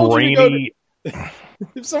someone told you to go to,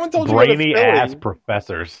 if someone told you to go to Philly, ass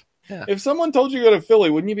professors. Yeah. If someone told you to go to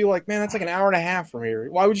Philly, wouldn't you be like, "Man, that's like an hour and a half from here"?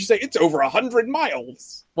 Why would you say it's over 100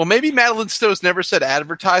 miles? Well, maybe Madeline Stowe's never said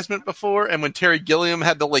advertisement before, and when Terry Gilliam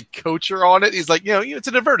had to like coach her on it, he's like, it's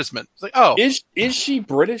an advertisement. It's like, oh, is she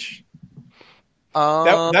British?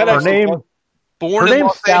 Her name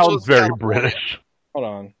Los sounds Angeles, very California. British. Hold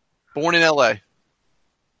on. Born in L.A.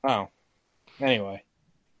 Oh, anyway.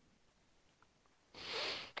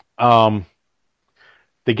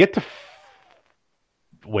 They get to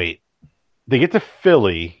They get to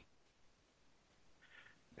Philly.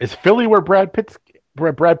 Is Philly where Brad Pitt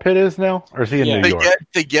is now, or is he in New York?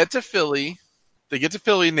 They get to Philly. They get to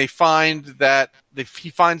Philly and they find that he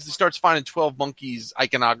starts finding 12 Monkeys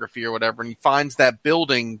iconography or whatever, and he finds that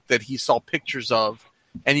building that he saw pictures of,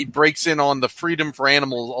 and he breaks in on the Freedom for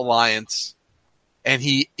Animals Alliance, and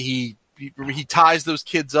he ties those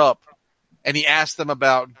kids up, and he asks them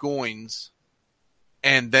about Goins,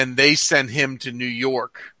 and then they send him to New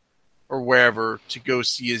York or wherever to go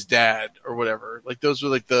see his dad or whatever. Like those were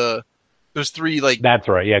like those 3 like. That's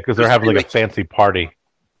right, yeah, because they're having like a fancy party.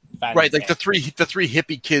 Right, like the three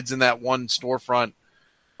hippie kids in that one storefront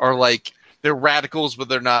are like, they're radicals, but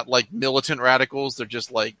they're not like militant radicals. They're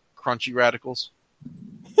just like crunchy radicals.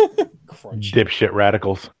 Dipshit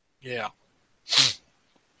radicals. Yeah.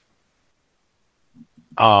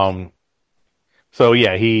 So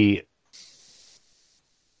yeah, he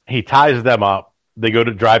ties them up. They go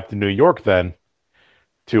to drive to New York then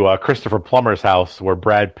to Christopher Plummer's house where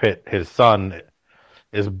Brad Pitt, his son,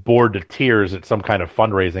 is bored to tears at some kind of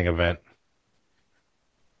fundraising event.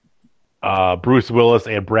 Bruce Willis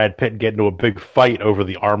and Brad Pitt get into a big fight over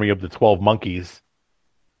the army of the 12 Monkeys.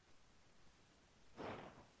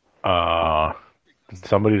 Did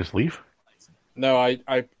somebody just leave? No,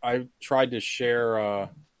 I tried to share a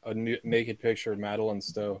naked picture of Madeline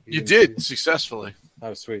Stowe. You did successfully. That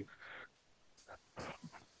was sweet.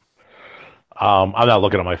 I'm not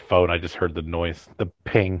looking at my phone. I just heard the noise, the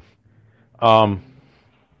ping.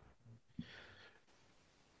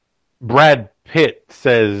 Brad Pitt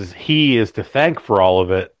says he is to thank for all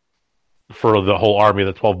of it, for the whole army of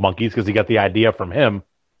the 12 Monkeys, because he got the idea from him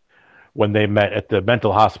when they met at the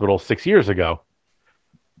mental hospital 6 years ago.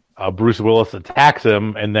 Bruce Willis attacks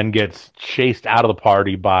him and then gets chased out of the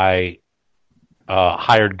party by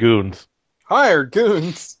hired goons. Hired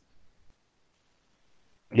goons?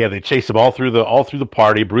 Yeah, they chase him all through the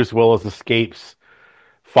party. Bruce Willis escapes,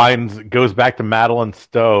 goes back to Madeline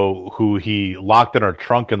Stowe, who he locked in her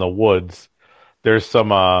trunk in the woods. There's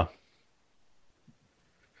some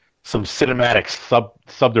cinematic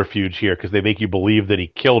subterfuge here because they make you believe that he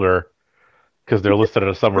killed her because they're listed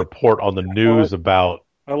as some report on the news about.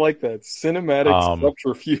 I like that cinematic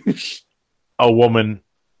subterfuge. A woman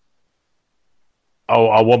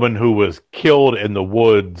who was killed in the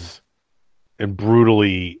woods and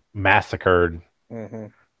brutally massacred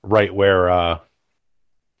right where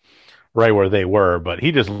they were, but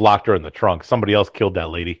he just locked her in the trunk. Somebody else killed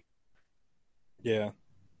that lady. Yeah.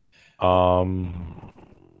 Yeah,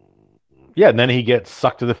 and then he gets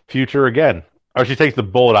sucked to the future again. Or she takes the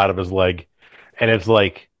bullet out of his leg, and it's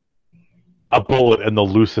like a bullet in the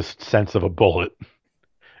loosest sense of a bullet.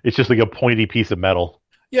 It's just like a pointy piece of metal.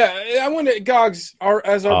 Yeah, I wonder, Gogs,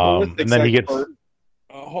 as our ballistics and then he gets.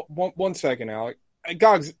 One second, Alec.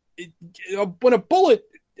 Gogs, when a bullet,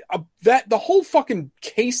 the whole fucking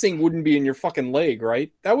casing wouldn't be in your fucking leg,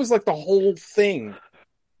 right? That was like the whole thing.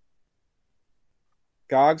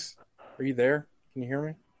 Gogs, are you there? Can you hear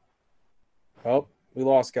me? Oh, we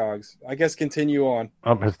lost Gogs. I guess continue on.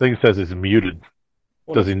 His thing says he's muted.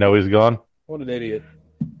 Does he know he's gone? What an idiot.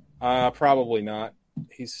 Probably not.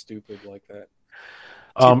 He's stupid like that.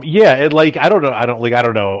 Yeah, I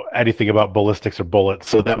don't know anything about ballistics or bullets,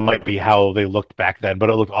 so that might be how they looked back then. But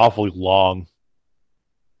it looked awfully long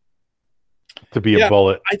to be a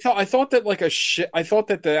bullet. I thought that I thought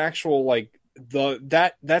that the actual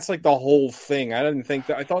that's like the whole thing. I didn't think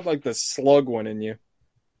that. I thought like the slug went in you.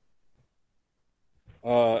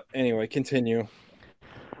 Anyway, continue.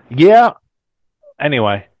 Yeah.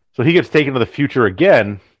 Anyway, so he gets taken to the future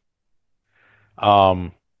again.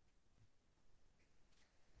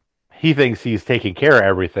 He thinks he's taking care of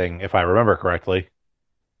everything, if I remember correctly.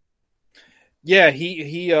 Yeah,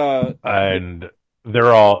 he and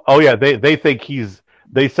they're all they think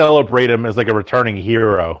they celebrate him as like a returning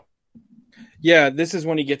hero. Yeah, this is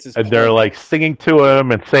when he gets his and they're like singing to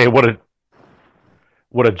him and say what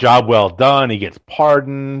a job well done. He gets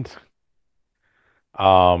pardoned.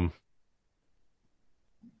 I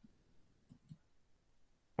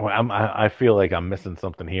feel like I'm missing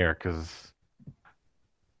something here because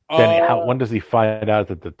when does he find out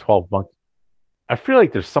that the 12 monkeys? I feel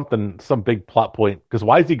like there's some big plot point because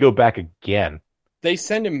why does he go back again? They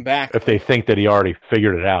send him back if they think that he already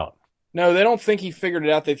figured it out. No, they don't think he figured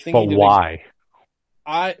it out. They think. But why?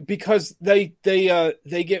 Because they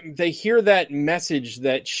hear that message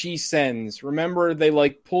that she sends. Remember, they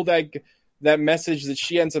pull that message that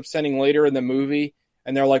she ends up sending later in the movie.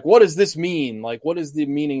 And they're like, what does this mean? Like, what is the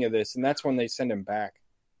meaning of this? And that's when they send him back.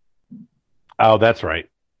 Oh, that's right.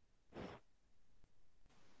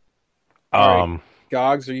 Right.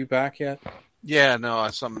 Gogs, are you back yet? Yeah, no,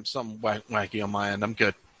 some wacky on my end. I'm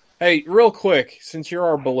good. Hey, real quick, since you're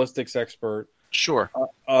our ballistics expert. Sure.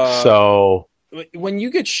 So when you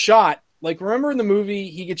get shot, remember in the movie,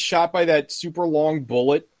 he gets shot by that super long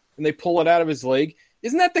bullet and they pull it out of his leg.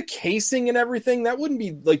 Isn't that the casing and everything? That wouldn't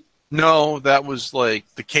be No, that was the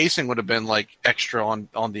casing would have been extra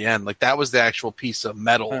on the end. That was the actual piece of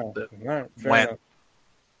metal that went. Enough.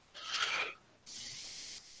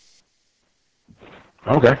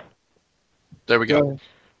 Okay. There we go.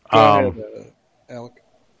 Go ahead, Alec.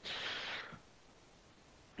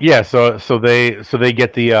 Yeah, so they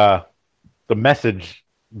get the message,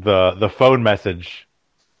 the phone message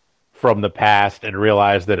from the past and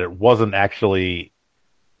realize that it wasn't actually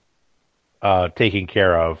taken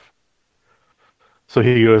care of. So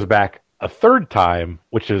he goes back a third time,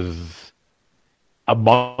 which is a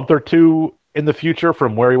month or two in the future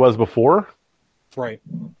from where he was before. Right.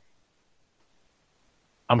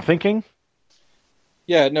 I'm thinking.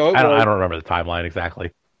 Yeah, no, I don't remember the timeline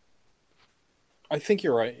exactly. I think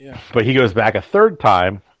you're right, yeah. But he goes back a third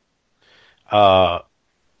time. He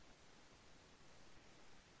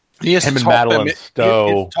has him to and talk Madeline them, Stowe.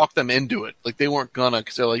 he has to talk them into it. They weren't gonna,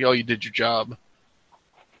 because they're like, oh, you did your job.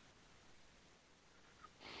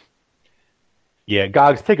 Yeah,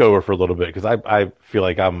 Gogs, take over for a little bit because I feel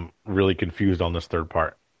like I'm really confused on this third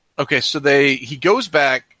part. Okay, so he goes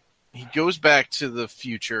back to the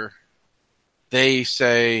future. They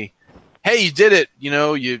say, "Hey, you did it.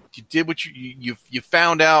 You did what you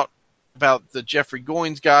found out about the Jeffrey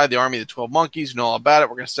Goins guy, the Army of the 12 Monkeys. You know all about it.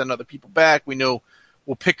 We're going to send other people back. We know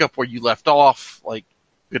we'll pick up where you left off. Like,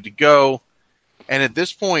 good to go." And at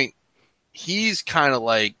this point, he's kind of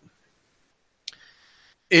like,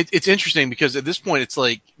 it's interesting because at this point, it's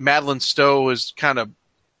like Madeline Stowe has kind of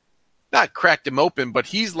not cracked him open, but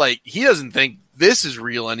he's like, he doesn't think this is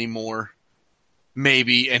real anymore,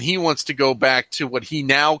 maybe, and he wants to go back to what he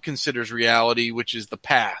now considers reality, which is the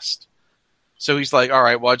past. So he's like, all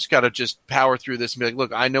right, well, I just got to just power through this and be like,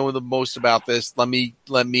 look, I know the most about this. Let me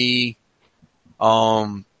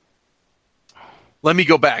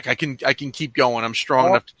go back. I can keep going. I'm strong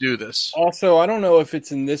enough to do this. Also, I don't know if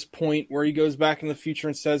it's in this point where he goes back in the future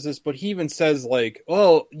and says this, but he even says like,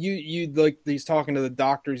 "Oh, you like," he's talking to the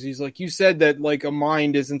doctors. He's like, "You said that like a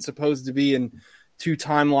mind isn't supposed to be in two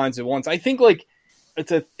timelines at once." I think like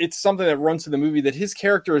it's something that runs through the movie that his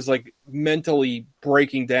character is like mentally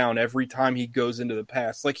breaking down every time he goes into the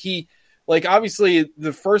past. Like obviously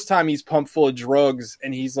the first time he's pumped full of drugs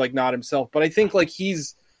and he's like not himself, but I think like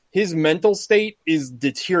his mental state is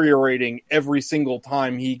deteriorating every single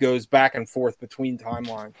time he goes back and forth between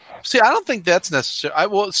timelines. See, I don't think that's necessary.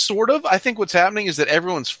 Well, sort of. I think what's happening is that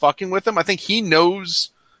everyone's fucking with him. I think he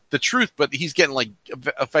knows the truth, but he's getting like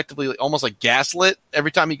effectively almost like gaslit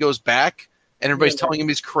every time he goes back, and everybody's telling him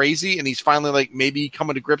he's crazy, and he's finally like maybe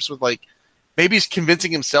coming to grips with like maybe he's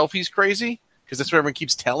convincing himself he's crazy because that's what everyone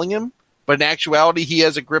keeps telling him. But in actuality, he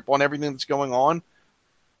has a grip on everything that's going on.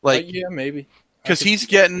 Like, yeah, maybe. Because he's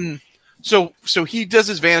getting so he does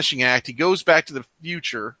his vanishing act. He goes back to the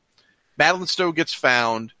future. Madeline Stowe gets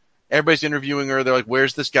found. Everybody's interviewing her. They're like,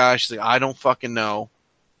 "Where's this guy?" She's like, "I don't fucking know."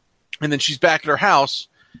 And then she's back at her house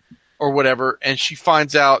or whatever, and she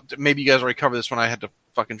finds out. Maybe you guys already covered this when I had to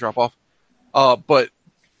fucking drop off. But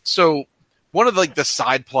so one of the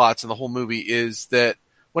side plots in the whole movie is that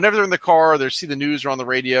whenever they're in the car, they see the news or on the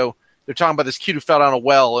radio, they're talking about this kid who fell down a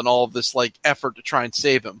well and all of this like effort to try and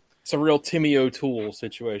save him. It's a real Timmy O'Toole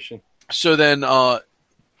situation. So then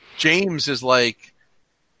James is like,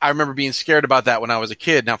 I remember being scared about that when I was a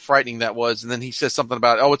kid and how frightening that was. And then he says something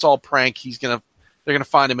about, oh, it's all prank. They're going to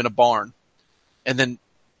find him in a barn. And then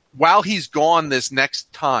while he's gone this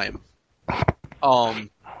next time,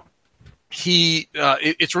 it's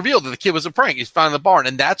revealed that the kid was a prank. He's found in the barn.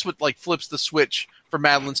 And that's what like flips the switch for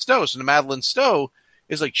Madeline Stowe. So Madeline Stowe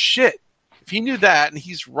is like, shit. If he knew that and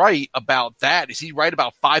he's right about that, is he right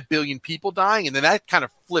about 5 billion people dying? And then that kind of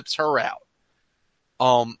flips her out.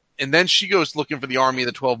 And then she goes looking for the Army of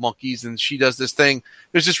the 12 Monkeys, and she does this thing.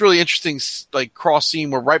 There's this really interesting like cross scene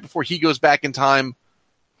where right before he goes back in time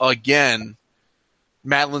again,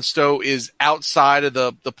 Madeline Stowe is outside of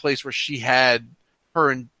the place where her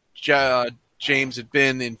and James had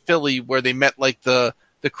been in Philly, where they met like the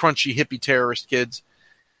crunchy hippie terrorist kids.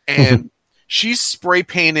 And she's spray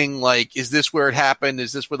painting, like, is this where it happened?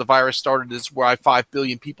 Is this where the virus started? Is this where 5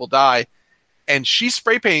 billion people die? And she's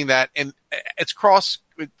spray painting that, and it's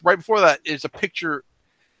right before that is a picture.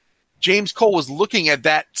 James Cole was looking at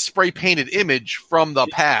that spray painted image from the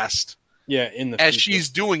past. Yeah, as she's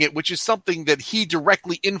doing it, which is something that he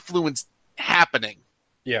directly influenced happening.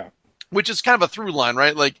 Yeah. Which is kind of a through line,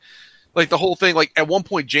 right? Like the whole thing, like at one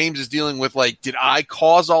point James is dealing with like, did I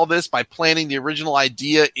cause all this by planting the original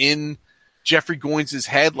idea in Jeffrey Goins'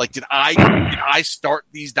 head? Like, did I start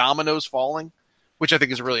these dominoes falling? Which I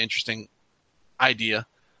think is a really interesting idea.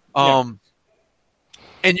 Yeah.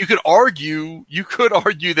 And you could argue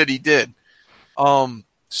that he did. Well,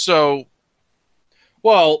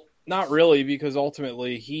 not really, because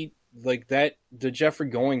ultimately the Jeffrey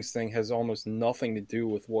Goins thing has almost nothing to do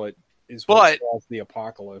with what caused the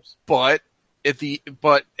apocalypse. But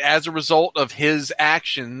as a result of his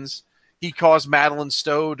actions, he caused Madeline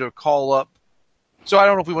Stowe to call up. So I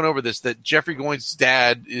don't know if we went over this, that Jeffrey Goins'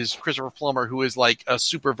 dad is Christopher Plummer, who is like a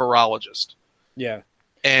super virologist. Yeah.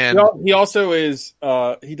 And he also is,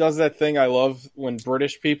 he does that thing I love when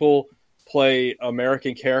British people play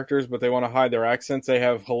American characters, but they want to hide their accents. They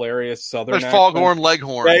have hilarious Southern accents. Foghorn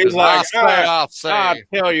Leghorn. Yeah, he's like, I'll say. I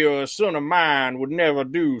tell you, a son of mine would never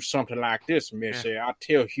do something like this, missy. I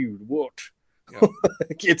tell you what. Yeah.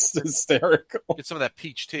 It's hysterical. Get some of that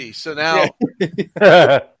peach tea. So now,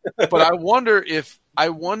 but I wonder if,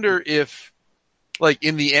 like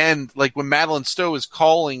in the end, like when Madeline Stowe is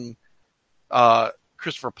calling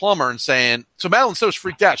Christopher Plummer and saying, so Madeline Stowe's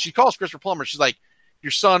freaked out. She calls Christopher Plummer. She's like,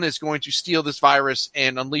 your son is going to steal this virus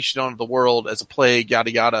and unleash it onto the world as a plague,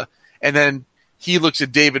 yada yada. And then he looks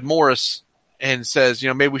at David Morris and says,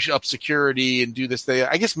 maybe we should up security and do this thing.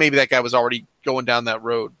 I guess maybe that guy was already going down that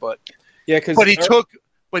road, but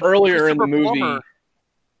earlier in the movie.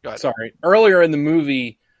 Earlier in the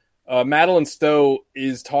movie, Madeline Stowe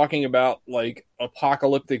is talking about like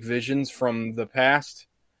apocalyptic visions from the past,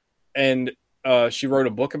 and she wrote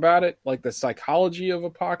a book about it, like the psychology of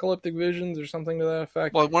apocalyptic visions or something to that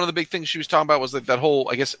effect. Well, one of the big things she was talking about was like that whole,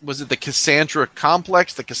 I guess, was it the Cassandra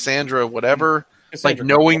complex, the Cassandra whatever, Cassandra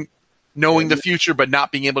like knowing the future but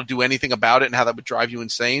not being able to do anything about it, and how that would drive you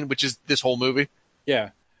insane, which is this whole movie. Yeah.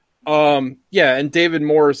 And David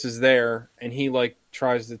Morris is there, and he like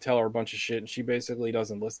tries to tell her a bunch of shit, and she basically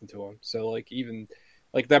doesn't listen to him. So like, even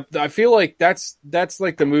like that, I feel like that's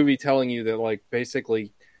like the movie telling you that like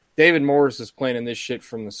basically David Morris is planning this shit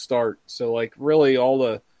from the start. So like really all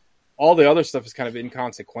the other stuff is kind of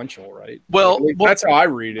inconsequential, right? Well, that's how I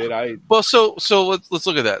read it. So let's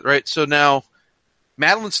look at that, right? So now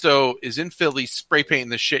Madeline Stowe is in Philly spray painting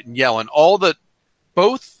this shit and yelling.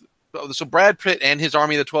 So Brad Pitt and his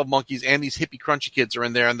army of the 12 Monkeys and these hippie crunchy kids are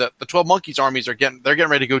in there, and the 12 Monkeys armies are getting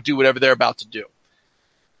ready to go do whatever they're about to do.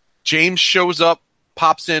 James shows up,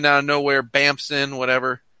 pops in out of nowhere, bamps in,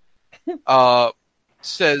 whatever.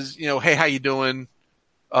 Says, hey, how you doing?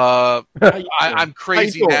 I'm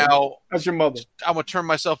crazy now. How's your mother? I'm gonna turn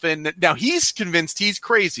myself in. Now he's convinced he's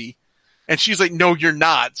crazy, and she's like, "No, you're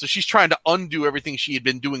not." So she's trying to undo everything she had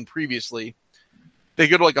been doing previously. They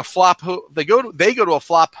go to like a flop. They go to a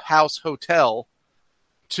flop house hotel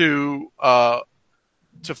to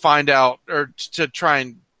find out, or to try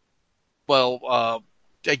and I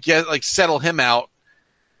guess like settle him out.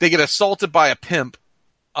 They get assaulted by a pimp.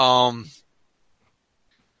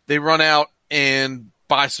 They run out and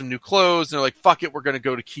buy some new clothes, and they're like, "Fuck it, we're going to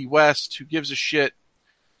go to Key West. Who gives a shit?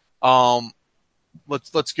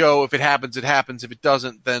 Let's go. If it happens, it happens. If it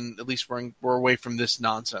doesn't, then at least we're away from this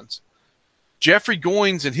nonsense." Jeffrey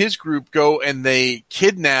Goins and his group go and they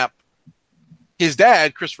kidnap his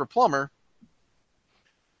dad, Christopher Plummer,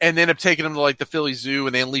 and they end up taking him to like the Philly Zoo,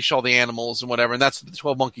 and they unleash all the animals and whatever. And that's the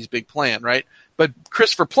 12 Monkeys' big plan, right? But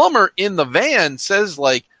Christopher Plummer in the van says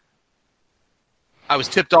like, "I was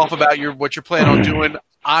tipped off about what you're planning on doing.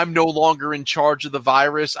 I'm no longer in charge of the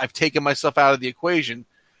virus. I've taken myself out of the equation."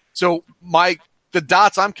 So the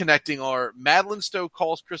dots I'm connecting are Madeline Stowe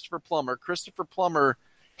calls Christopher Plummer. Christopher Plummer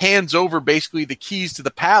hands over basically the keys to the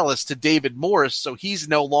palace to David Morris. So he's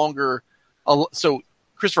no longer, so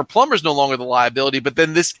Christopher Plummer's no longer the liability, but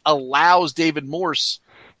then this allows David Morse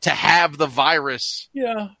to have the virus.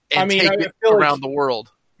 Yeah. And take it around the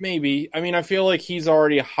world. Maybe. I mean, I feel like he's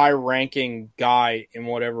already a high-ranking guy in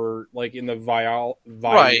whatever, like in the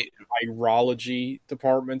virology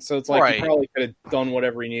department. So it's like he probably could have done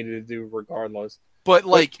whatever he neted to do regardless. But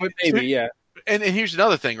like, maybe, yeah. And here's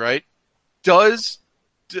another thing, right? We're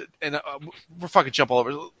fucking jump all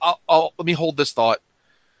over. Let me hold this thought.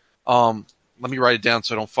 Let me write it down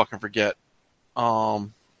so I don't fucking forget.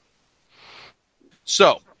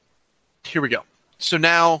 So here we go. So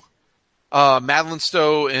now, Madeline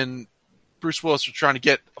Stowe and Bruce Willis are trying to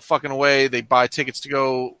get fucking away. They buy tickets to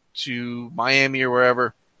go to Miami or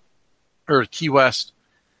wherever, or Key West.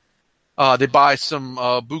 They buy some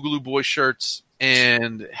Boogaloo Boy shirts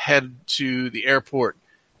and head to the airport.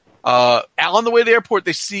 On the way to the airport,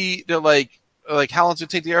 they're like, how long does it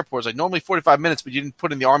take the airport? It's like, normally 45 minutes, but you didn't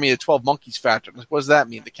put in the Army of 12 Monkeys factor. Like, what does that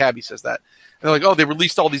mean? The cabbie says that. And they're like, oh, they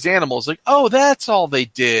released all these animals. Like, oh, that's all they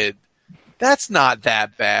did. That's not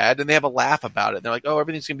that bad. And they have a laugh about it. And they're like, oh,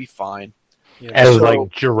 everything's going to be fine. Yeah. As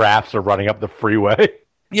like giraffes are running up the freeway.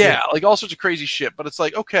 Yeah, like all sorts of crazy shit. But it's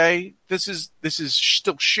like, okay, this is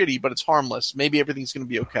still shitty, but it's harmless. Maybe everything's going to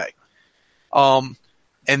be okay.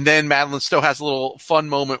 And then Madeline Stowe has a little fun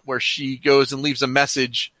moment where she goes and leaves a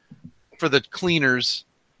message for the cleaners.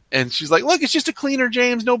 And she's like, look, it's just a cleaner,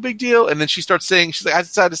 James. No big deal. And then she starts saying, she's like, I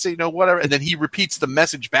decided to say, whatever. And then he repeats the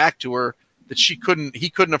message back to her that he couldn't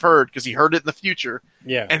have heard because he heard it in the future.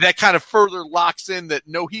 Yeah. And that kind of further locks in that,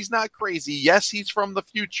 no, he's not crazy. Yes, he's from the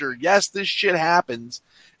future. Yes, this shit happens.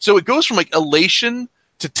 So it goes from like elation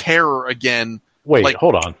to terror again. Wait, like,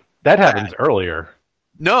 hold on. That happens earlier.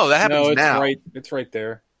 No, that happens now. It's right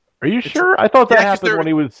there. Are you sure? I thought that happened when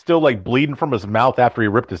he was still like bleeding from his mouth after he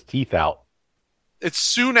ripped his teeth out. It's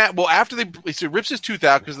soon after he rips his tooth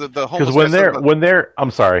out because the homeless. Because when they're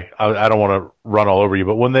I'm sorry, I don't want to run all over you,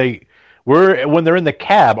 but when they're in the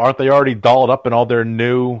cab, aren't they already dolled up in all their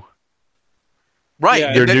new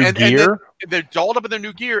new gear? And they're dolled up in their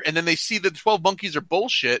new gear, and then they see that the 12 Monkeys are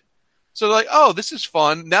bullshit. So they're like, oh, this is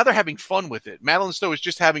fun. Now they're having fun with it. Madeline Stowe is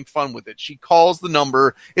just having fun with it. She calls the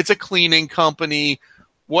number. It's a cleaning company.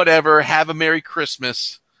 Whatever. Have a Merry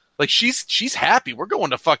Christmas. Like she's happy. We're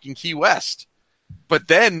going to fucking Key West. But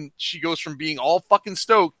then she goes from being all fucking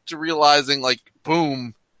stoked to realizing, like,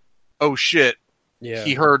 boom, oh shit,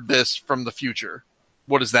 he heard this from the future.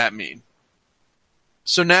 What does that mean?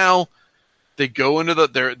 So now they go into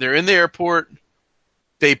they're in the airport.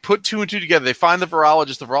 They put two and two together. They find the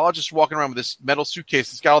virologist. The virologist is walking around with this metal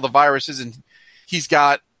suitcase that's got all the viruses, and he's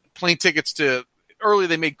got plane tickets to. Earlier,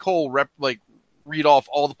 they made Cole read off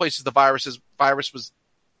all the places the virus was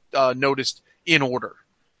noticed in order,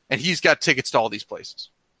 and he's got tickets to all these places.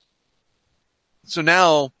 So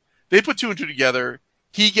now they put two and two together.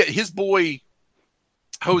 His boy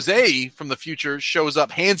Jose from the future shows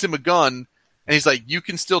up, hands him a gun, and he's like, "You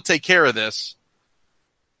can still take care of this."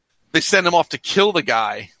 They send him off to kill the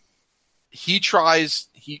guy. He tries.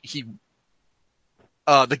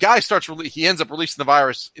 The guy he ends up releasing the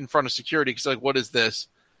virus in front of security because like, what is this?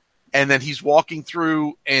 And then he's walking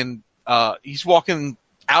through, and he's walking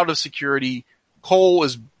out of security. Cole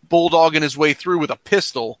is bulldogging his way through with a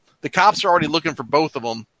pistol. The cops are already looking for both of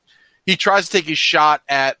them. He tries to take his shot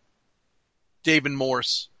at David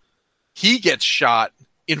Morse. He gets shot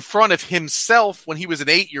in front of himself when he was an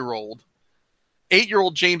 8-year-old.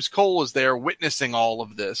 8-year-old James Cole is there witnessing all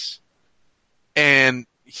of this. And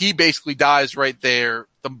he basically dies right there.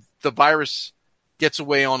 The virus gets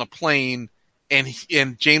away on a plane, and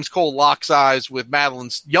James Cole locks eyes with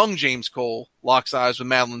young James Cole locks eyes with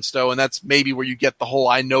Madeline Stowe, and that's maybe where you get the whole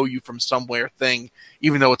I know you from somewhere thing,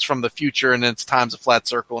 even though it's from the future and it's time's a flat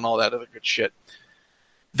circle and all that other good shit.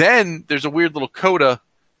 Then there's a weird little coda,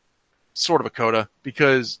 sort of a coda,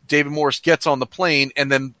 because David Morse gets on the plane,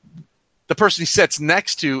 and then the person he sits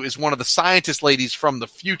next to is one of the scientist ladies from the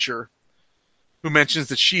future who mentions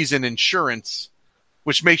that she's in insurance,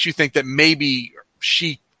 which makes you think that maybe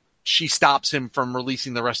she stops him from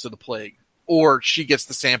releasing the rest of the plague, or she gets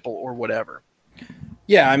the sample or whatever.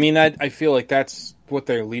 Yeah, I mean, I feel like that's what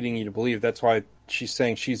they're leading you to believe. That's why she's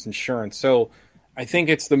saying she's insurance. So I think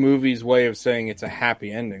it's the movie's way of saying it's a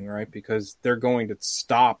happy ending, right? Because they're going to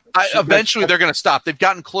stop. Eventually, they're going to stop. They've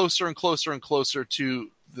gotten closer and closer and closer to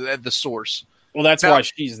the source. Well, that's why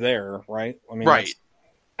she's there, right? I mean, right.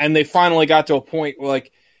 And they finally got to a point where,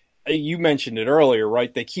 like, you mentioned it earlier,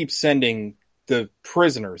 right? They keep sending the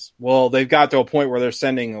prisoners. Well, they've got to a point where they're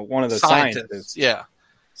sending one of the scientists. Yeah.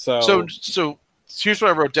 So here's what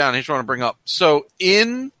I wrote down. Here's what I want to bring up.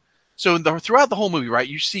 Throughout the whole movie, right?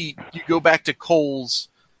 You go back to Cole's.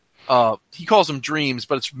 He calls them dreams,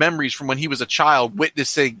 but it's memories from when he was a child,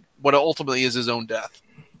 witnessing what ultimately is his own death.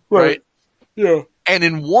 Right? Yeah. And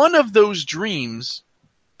in one of those dreams,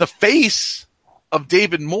 the face of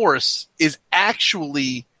David Morse is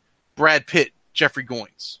actually Brad Pitt, Jeffrey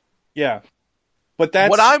Goins. Yeah. But that's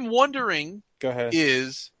what I'm wondering. Go ahead.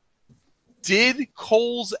 Is did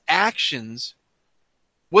Cole's actions,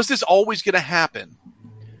 was this always going to happen?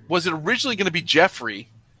 Was it originally going to be Jeffrey?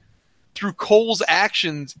 Through Cole's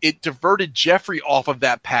actions, it diverted Jeffrey off of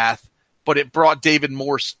that path, but it brought David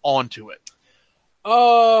Morse onto it.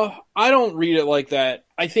 I don't read it like that.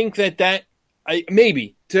 I think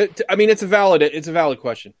maybe. I mean, it's a valid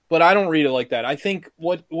question, but I don't read it like that. I think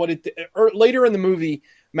later in the movie,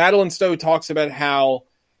 Madeline Stowe talks about how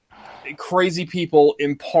crazy people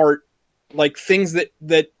impart like things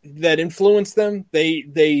that influence them.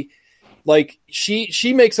 They like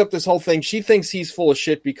she makes up this whole thing. She thinks he's full of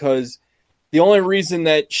shit because the only reason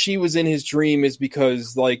that she was in his dream is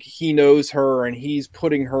because like he knows her and he's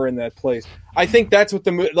putting her in that place. I think that's what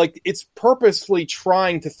it's purposefully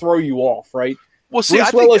trying to throw you off, right? Well, see,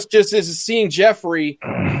 Bruce Willis just is seeing Jeffrey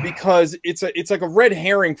because it's like a red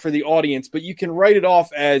herring for the audience, but you can write it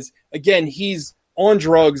off as, again, he's on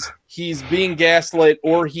drugs, he's being gaslit,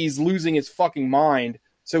 or he's losing his fucking mind.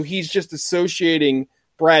 So he's just associating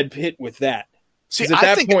Brad Pitt with that. See,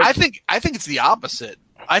 I think it's the opposite.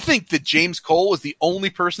 I think that James Cole is the only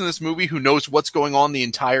person in this movie who knows what's going on the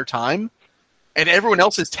entire time, and everyone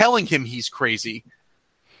else is telling him he's crazy.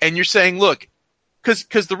 And you're saying, look,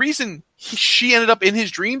 because the reason she ended up in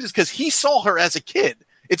his dreams is because he saw her as a kid.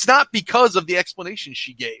 It's not because of the explanation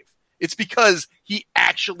she gave. It's because he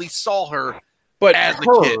actually saw her as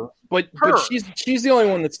a kid. But she's the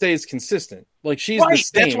only one that stays consistent. Like she's the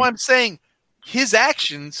same. That's why I'm saying his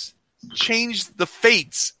actions changed the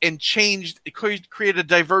fates and created a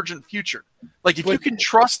divergent future. Like if you can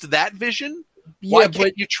trust that vision, why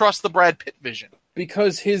can't you trust the Brad Pitt vision?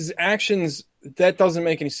 Because his actions, that doesn't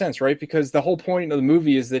make any sense, right? Because the whole point of the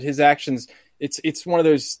movie is that his actions, it's one of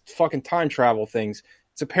those fucking time travel things.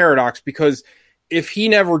 It's a paradox because if he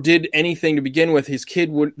never did anything to begin with, his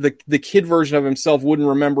kid would the kid version of himself wouldn't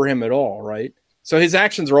remember him at all, right? So his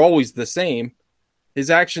actions are always the same. His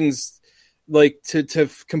actions, like to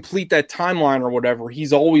complete that timeline or whatever,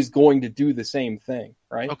 he's always going to do the same thing,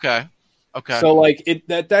 right? Okay. So like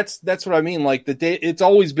that's what I mean. Like it's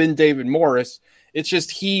always been David Morris. It's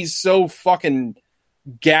just he's so fucking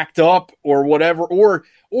gacked up or whatever, or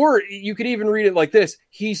you could even read it like this: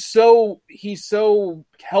 he's so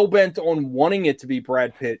hell bent on wanting it to be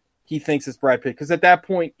Brad Pitt. He thinks it's Brad Pitt because at that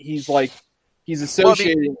point he's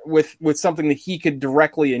associating with something that he could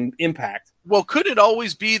directly impact. Well, could it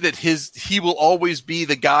always be that he will always be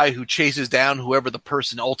the guy who chases down whoever the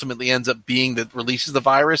person ultimately ends up being that releases the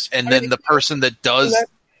virus, and then the person that does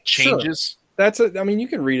changes? Sure. I mean, you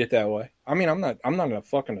can read it that way. I mean, I'm not a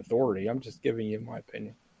fucking authority. I'm just giving you my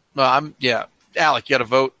opinion. Alec, you got to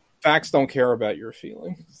vote. Facts don't care about your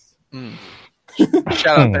feelings.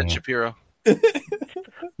 Shout out Ben Shapiro.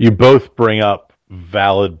 You both bring up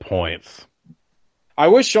valid points. I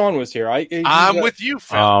wish Sean was here. I'm with you,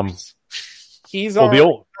 fellas. He's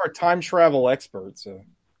our time travel expert. So,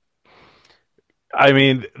 I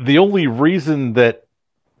mean, the only reason that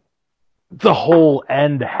the whole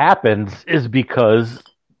end happens is because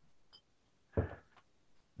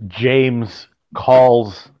James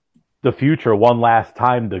calls the future one last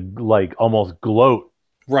time to like almost gloat.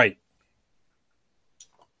 Right.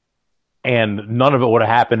 And none of it would have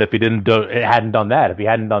happened if he hadn't done that. If he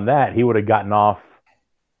hadn't done that, he would have gotten off.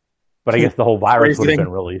 But I guess the whole virus would have been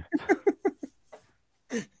released.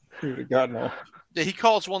 He would have gotten off. Yeah, he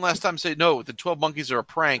calls one last time and say, no, the 12 Monkeys are a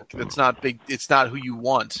prank. That's not big. It's not who you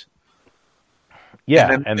want.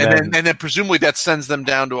 Yeah. And then presumably that sends them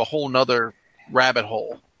down to a whole nother rabbit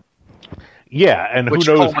hole. Yeah. And who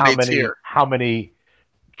knows how many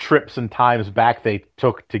trips and times back they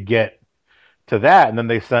took to get to that. And then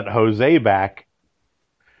they sent Jose back.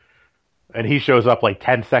 And he shows up like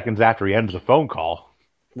 10 seconds after he ends the phone call.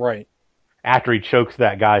 Right. After he chokes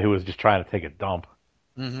that guy who was just trying to take a dump.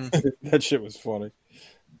 Mm-hmm. That shit was funny.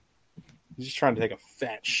 He's just trying to take a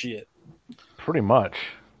fat shit. Pretty much.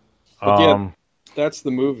 Yeah, that's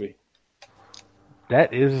the movie.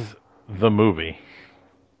 That is the movie.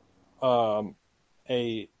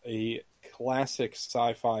 A classic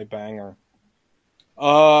sci-fi banger.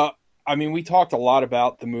 I mean, we talked a lot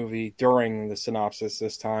about the movie during the synopsis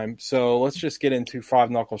this time, so let's just get into Five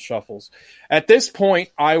Knuckle Shuffles. At this point,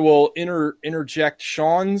 I will interject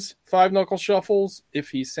Sean's Five Knuckle Shuffles if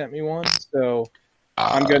he sent me one. So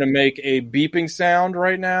I'm going to make a beeping sound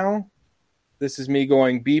right now. This is me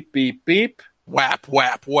going beep, beep, beep. Whap,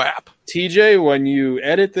 whap, whap. TJ, when you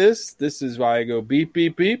edit this is why I go beep,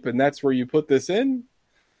 beep, beep, and that's where you put this in.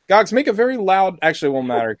 Gogs, make a very loud... Actually, it won't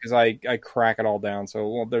matter because I crack it all down,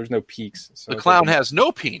 so there's no peaks. So the clown has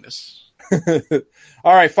no penis.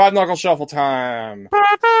 All right, Five Knuckle Shuffle time.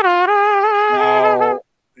 Now,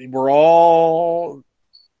 we're all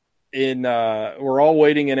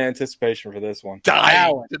waiting in anticipation for this one.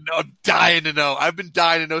 Dying to know. I've been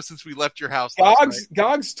dying to know since we left your house.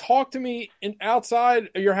 Gogs talked to me outside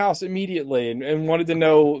of your house immediately and wanted to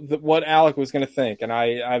know what Alec was going to think, and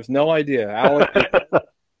I have no idea.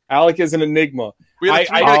 Alec is an enigma. We had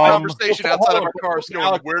a conversation outside of our cars going,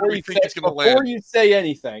 Alec, where do we think he's going to land? Before you say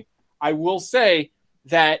anything, I will say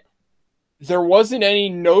that there wasn't any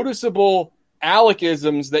noticeable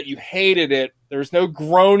Alecisms that you hated it. There's no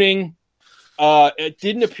groaning. It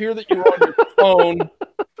didn't appear that you were on your phone.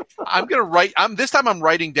 I'm going to write. This time I'm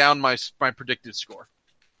writing down my predicted score.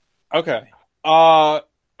 Okay. All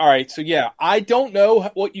right. So, yeah, I don't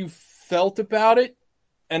know what you felt about it.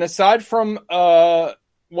 And aside from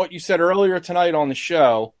what you said earlier tonight on the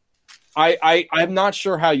show, I'm not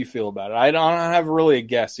sure how you feel about it. I don't have really a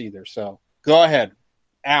guess either. So go ahead,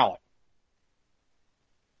 Alec.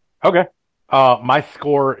 Okay. My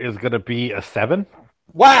score is going to be a 7.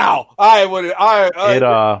 Wow.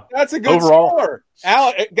 That's a good overall, score.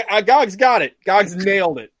 Alec, Gogs got it. Gogs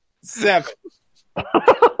nailed it. 7.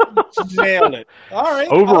 Nailed it. All right.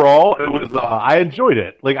 Overall, it was. I enjoyed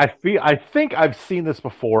it. Like I think I've seen this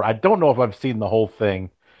before. I don't know if I've seen the whole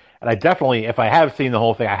thing, and I definitely, if I have seen the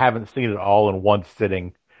whole thing, I haven't seen it all in one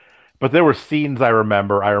sitting. But there were scenes I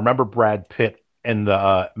remember. I remember Brad Pitt in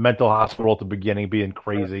the mental hospital at the beginning being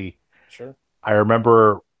crazy. Sure. I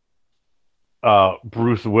remember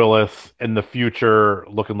Bruce Willis in the future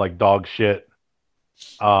looking like dog shit.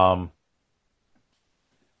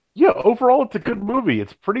 Yeah, overall, it's a good movie.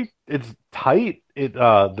 It's tight.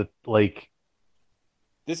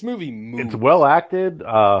 This movie moves. It's well acted.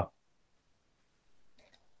 Well,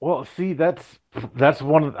 see, that's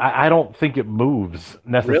one. I don't think it moves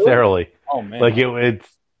necessarily. Really? Oh man, like it's.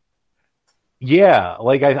 Yeah,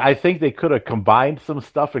 like I think they could have combined some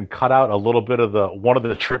stuff and cut out a little bit of one of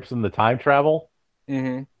the trips in the time travel.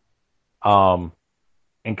 Mm-hmm.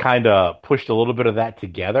 and kind of pushed a little bit of that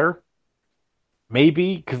together.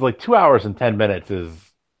 Maybe because like 2 hours and 10 minutes is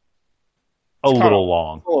a little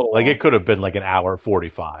long. Like it could have been like an hour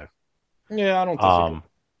 45. Yeah, I don't disagree.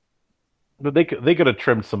 But they could have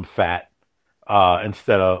trimmed some fat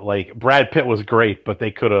instead of like Brad Pitt was great, but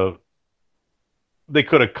they could have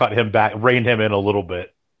cut him back, reined him in a little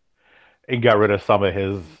bit, and got rid of some of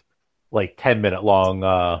his like 10-minute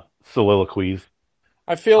long soliloquies.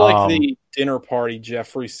 I feel like the dinner party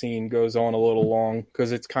Jeffrey scene goes on a little long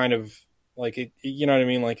because it's kind of like it, you know what I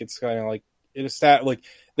mean? Like it's kind of like like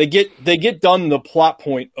they get done the plot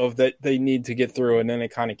point of that they need to get through, and then it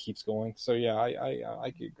kind of keeps going. So yeah,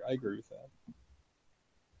 I agree with that.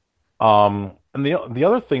 And the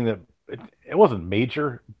other thing that it wasn't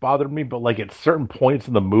major bothered me, but like at certain points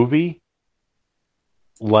in the movie,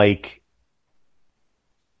 like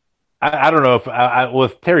I don't know if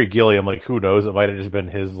with Terry Gilliam, like who knows, it might have just been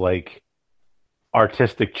his like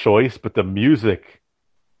artistic choice, but the music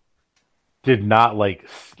did not like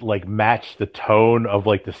match the tone of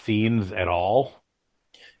like the scenes at all.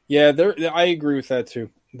 Yeah, I agree with that too.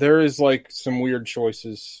 There is like some weird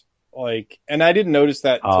choices, like, and I didn't notice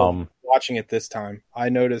that until watching it this time. I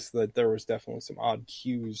noticed that there was definitely some odd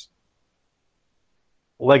cues.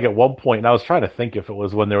 Like at one point, and I was trying to think if it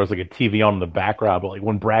was when there was like a TV on in the background, but like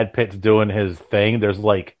when Brad Pitt's doing his thing, there's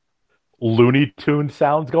like Looney Tune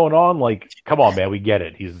sounds going on. Like, come on, man, we get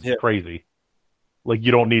it. He's crazy. Like,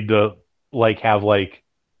 you don't need to like have like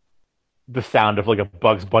the sound of like a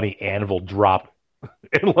Bugs Bunny anvil drop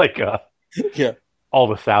and like all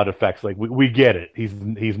the sound effects. Like we get it.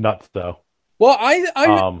 He's nuts though. Well,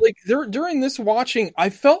 I like during this watching,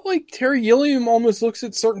 I felt like Terry Gilliam almost looks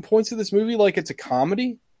at certain points of this movie like it's a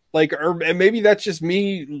comedy, like, and maybe that's just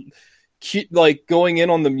me, like going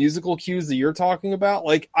in on the musical cues that you're talking about.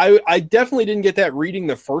 Like, I definitely didn't get that reading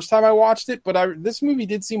the first time I watched it, but this movie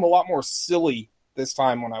did seem a lot more silly this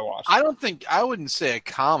time when I watched it. I wouldn't say a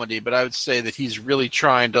comedy, but I would say that he's really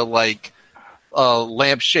trying to like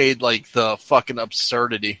lampshade like the fucking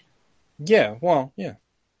absurdity. Yeah, well, yeah.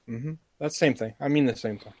 Mm-hmm. That's the same thing. I mean the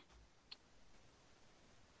same thing.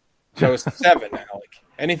 So it's 7, Alec.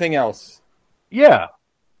 Anything else? Yeah.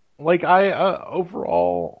 Like I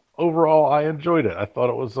overall I enjoyed it. I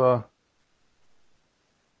thought it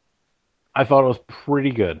was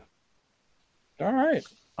pretty good. All right.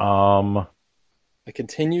 I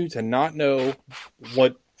continue to not know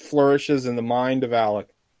what flourishes in the mind of Alec.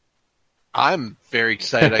 I'm very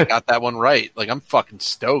excited I got that one right. Like, I'm fucking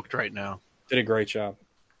stoked right now. Did a great job.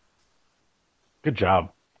 Good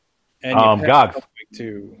job. And Gogs.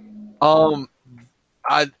 Too. Gogs.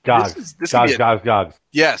 Gogs.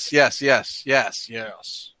 Yes.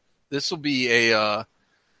 This will be it's gonna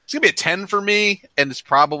be a 10 for me, and it's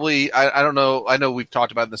probably I don't know. I know we've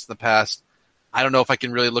talked about this in the past. I don't know if I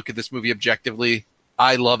can really look at this movie objectively.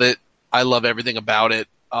 I love it. I love everything about it.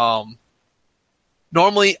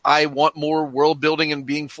 Normally, I want more world building and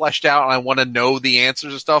being fleshed out, and I want to know the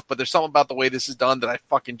answers and stuff, but there's something about the way this is done that I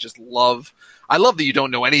fucking just love. I love that you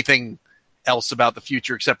don't know anything else about the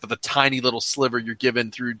future except for the tiny little sliver you're given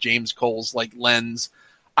through James Cole's like lens.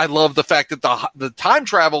 I love the fact that the time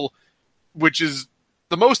travel, which is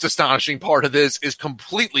the most astonishing part of this, is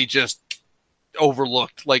completely just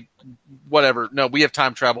overlooked. Like, whatever. No, we have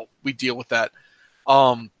time travel. We deal with that.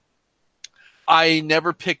 I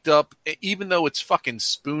never picked up, even though it's fucking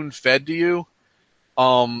spoon-fed to you,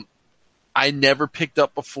 I never picked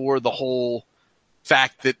up before the whole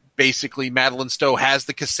fact that basically Madeline Stowe has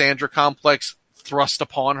the Cassandra complex thrust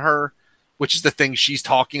upon her, which is the thing she's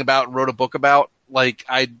talking about and wrote a book about. Like,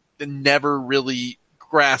 I never really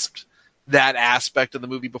grasped that aspect of the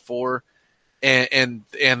movie before, and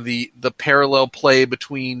the parallel play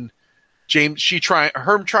between James,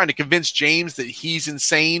 her trying to convince James that he's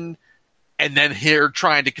insane, and then her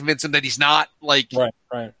trying to convince him that he's not. Like,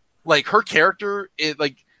 right. Like, her character,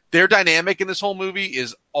 like, their dynamic in this whole movie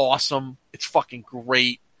is awesome. It's fucking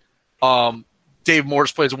great. Dave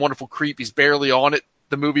Morris plays a wonderful creep. He's barely on it,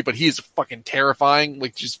 the movie, but he is fucking terrifying.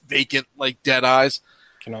 Like, just vacant, like, dead eyes.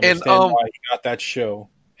 Can understand why he got that show.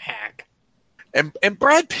 Hack. And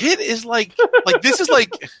Brad Pitt is like this is like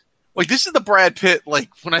this is the Brad Pitt. Like,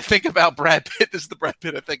 when I think about Brad Pitt, this is the Brad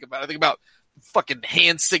Pitt I think about. I think about fucking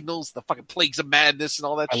hand signals, the fucking Plagues of Madness, and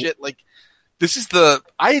all that shit. Like,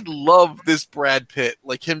 I love this Brad Pitt.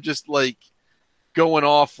 Like, him just like going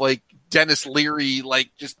off like Dennis Leary,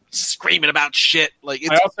 like just screaming about shit. Like,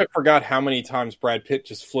 I also forgot how many times Brad Pitt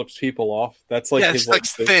just flips people off. That's like his like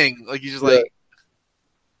thing. Like, he's just like,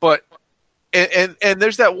 but and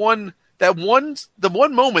there's the one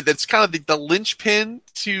moment that's kind of the linchpin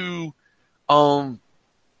to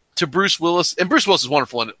to Bruce Willis, and Bruce Willis is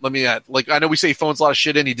wonderful in it. Let me add, like, I know we say he phones a lot of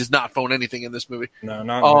shit in. He does not phone anything in this movie. No,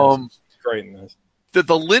 not in this. He's great in this.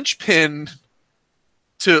 The linchpin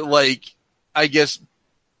to, like, I guess,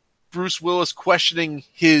 Bruce Willis questioning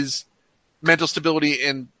his mental stability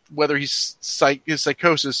and whether he's his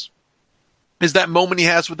psychosis is that moment he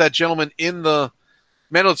has with that gentleman in the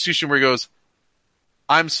mental institution where he goes,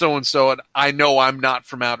 I'm so-and-so, and I know I'm not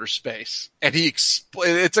from outer space. And it's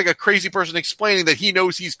like a crazy person explaining that he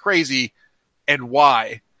knows he's crazy and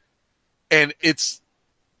why. And it's,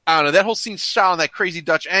 I don't know, that whole scene's shot on that crazy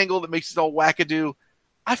Dutch angle that makes it all wackadoo.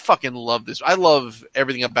 I fucking love this. I love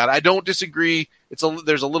everything about it. I don't disagree.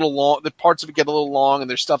 There's a little long, the parts of it get a little long, and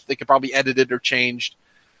there's stuff that could probably edited or changed.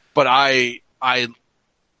 But I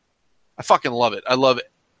fucking love it. I love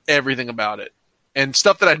everything about it. And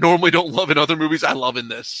stuff that I normally don't love in other movies, I love in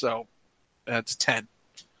this. So it's a 10.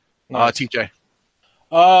 Nice. TJ.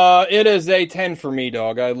 It is a 10 for me,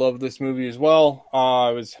 dog. I love this movie as well.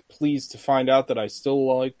 I was pleased to find out that I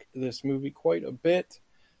still like this movie quite a bit.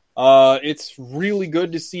 It's really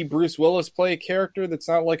good to see Bruce Willis play a character that's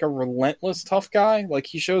not like a relentless tough guy. Like,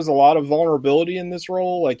 he shows a lot of vulnerability in this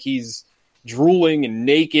role. Like, he's drooling and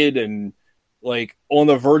naked and like on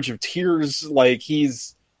the verge of tears. Like,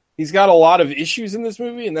 he's got a lot of issues in this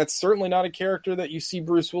movie, and that's certainly not a character that you see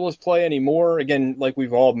Bruce Willis play anymore. Again, like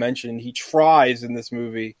we've all mentioned, he tries in this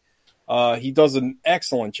movie. He does an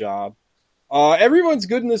excellent job. Everyone's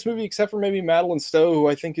good in this movie except for maybe Madeline Stowe, who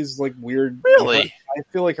I think is like weird. Really? I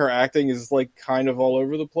feel like her acting is like kind of all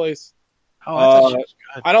over the place. Oh, I thought she was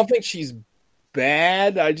good. I don't think she's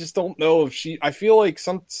bad. I just don't know if I feel like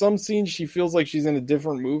some scenes she feels like she's in a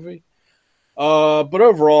different movie. But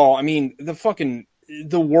overall, I mean,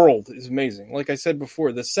 the world is amazing. Like I said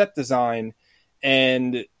before, the set design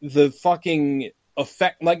and the fucking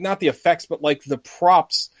effect, like not the effects, but like the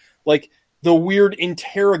props, like the weird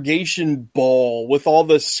interrogation ball with all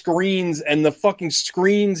the screens, and the fucking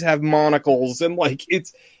screens have monocles, and like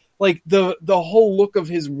it's like the whole look of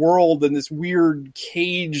his world and this weird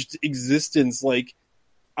caged existence. Like,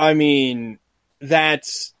 I mean,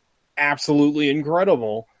 that's absolutely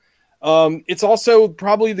incredible. It's also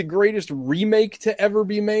probably the greatest remake to ever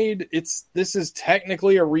be made. This is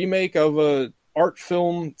technically a remake of a art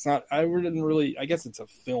film. It's not, I guess it's a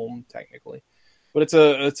film technically, but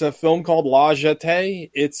it's a film called La Jetée.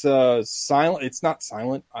 It's not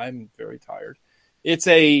silent. I'm very tired. It's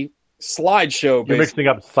a slideshow. You're mixing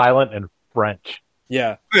up silent and French.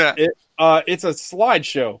 Yeah. It's a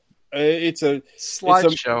slideshow. It's a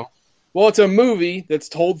slideshow. Well, it's a movie that's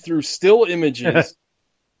told through still images.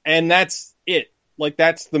 And that's it. Like,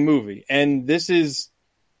 that's the movie. And this is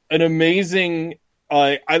an amazing...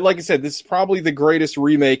 like I said, this is probably the greatest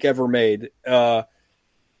remake ever made. I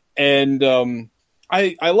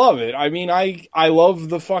love it. I mean, I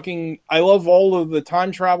love all of the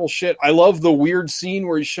time travel shit. I love the weird scene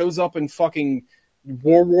where he shows up in fucking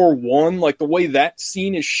World War I. Like, the way that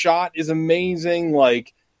scene is shot is amazing.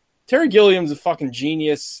 Like, Terry Gilliam's a fucking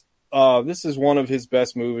genius. This is one of his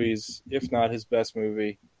best movies, if not his best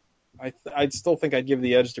movie. I'd still think I'd give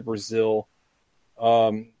the edge to Brazil.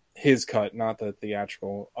 His cut, not the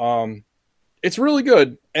theatrical. It's really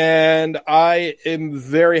good, and I am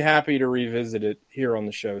very happy to revisit it here on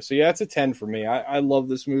the show. So yeah, it's a 10 for me. I love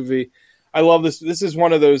this movie. I love this. This is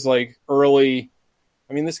one of those like early.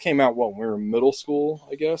 I mean, this came out when we were in middle school,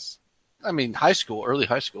 I guess. I mean, early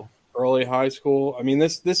high school. Early high school. I mean,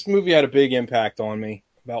 this movie had a big impact on me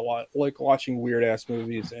about like watching weird ass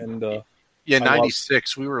movies, and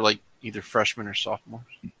 96. We were like either freshmen or sophomores.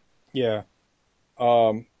 Yeah.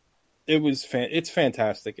 It's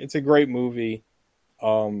fantastic. It's a great movie.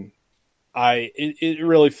 It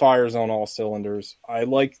really fires on all cylinders. I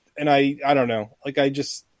don't know. Like,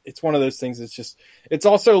 it's one of those things. It's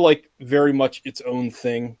also like very much its own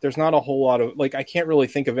thing. There's not a whole lot of, like, I can't really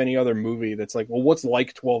think of any other movie that's like, well, what's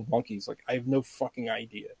like 12 Monkeys? Like, I have no fucking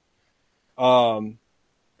idea. And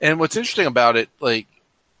what's interesting about it, like,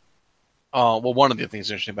 one of the things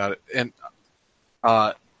interesting about it, and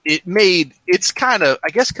it's kind of, I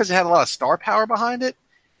guess because it had a lot of star power behind it,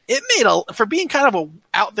 for being kind of a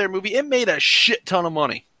out there movie, it made a shit ton of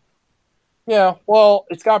money. Yeah, well,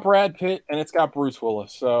 it's got Brad Pitt and it's got Bruce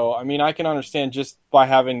Willis, so I mean, I can understand just by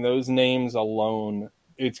having those names alone,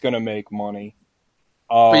 it's going to make money.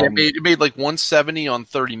 It made like 170 on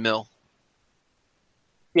 30 mil.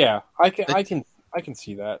 Yeah, I can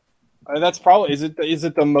see that. That's probably is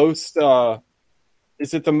it the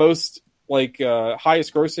most like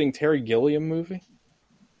highest grossing Terry Gilliam movie?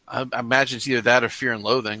 I imagine it's either that or Fear and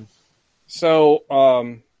Loathing. So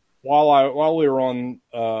while we were on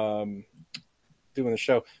doing the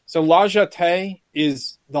show. So La Jetée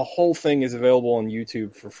is the whole thing is available on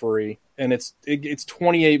YouTube for free, and it's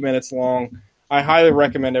 28 minutes long. I highly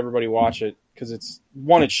recommend everybody watch it because it's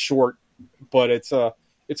short, but it's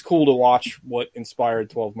cool to watch what inspired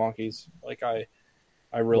 12 Monkeys. Like I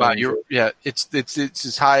really it's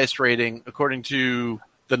his highest rating according to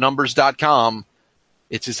thenumbers.com.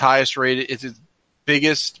 It's his highest rated. It's his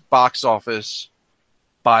biggest box office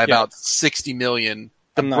by about 60 million.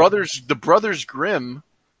 The Brothers Grimm.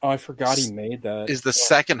 Oh, I forgot he made that. Is the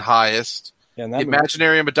second highest. Yeah, the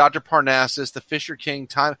Imaginarium of Dr. Parnassus, The Fisher King,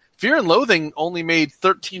 Fear and Loathing only made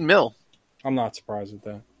 13 mil. I'm not surprised with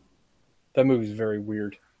that. That movie's very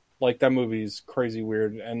weird. Like, that movie's crazy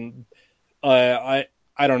weird, and I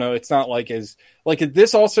don't know. It's not like this.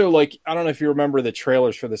 Also, like, I don't know if you remember the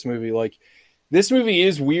trailers for this movie. Like, this movie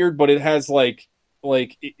is weird, but it has like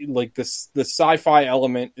this the sci-fi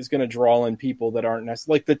element is going to draw in people that aren't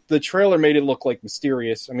necessarily like the trailer made it look like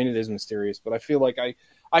mysterious. I mean, it is mysterious, but I feel like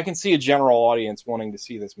I can see a general audience wanting to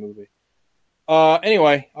see this movie.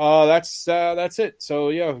 Anyway, that's it. So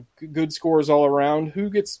yeah, good scores all around.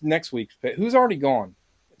 Who gets next week's pick? Who's already gone?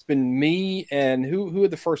 It's been me and who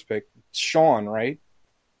had the first pick? Sean, right?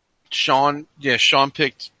 Sean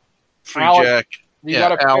picked Free Alec, Jack. You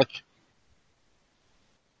got a Alec. pick?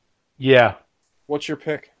 Yeah. What's your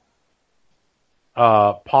pick?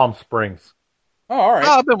 Palm Springs. Oh, all right.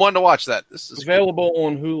 I've been wanting to watch that. This is available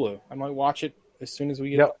on Hulu. I might watch it as soon as we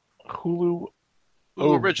get it. Hulu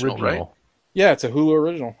original, right? Yeah, it's a Hulu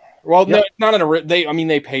original. Well, no, it's not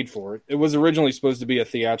they paid for it. It was originally supposed to be a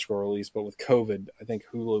theatrical release, but with COVID, I think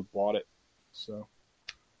Hulu bought it. So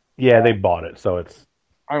yeah, they bought it, so it's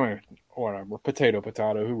whatever.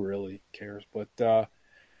 Potato, who really cares? But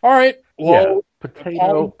all right. Well,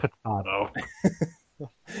 potato.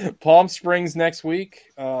 Palm Springs next week.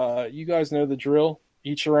 You guys know the drill.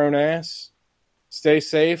 Eat your own ass. Stay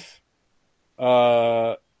safe. Eat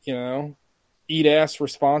ass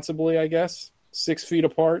responsibly, I guess. 6 feet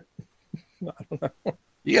apart. I don't know.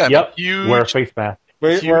 Yeah. Wear a face mask.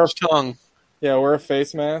 Wear a tongue. Yeah, wear a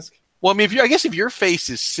face mask. Well, I mean, if your face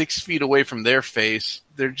is 6 feet away from their face,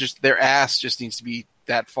 their ass just needs to be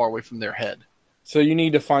that far away from their head. So you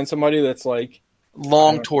need to find somebody that's like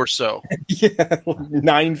long torso. Yeah,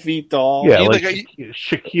 9 feet tall. Yeah, like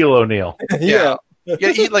Shaquille O'Neal. Yeah.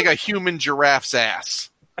 Eat like a human giraffe's ass.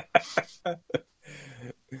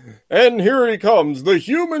 And here he comes, the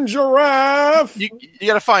human giraffe. You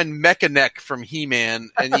got to find Mechaneck from He-Man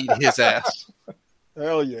and eat his ass.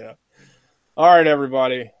 Hell yeah. All right,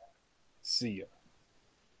 everybody. See ya.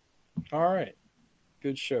 All right.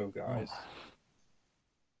 Good show, guys.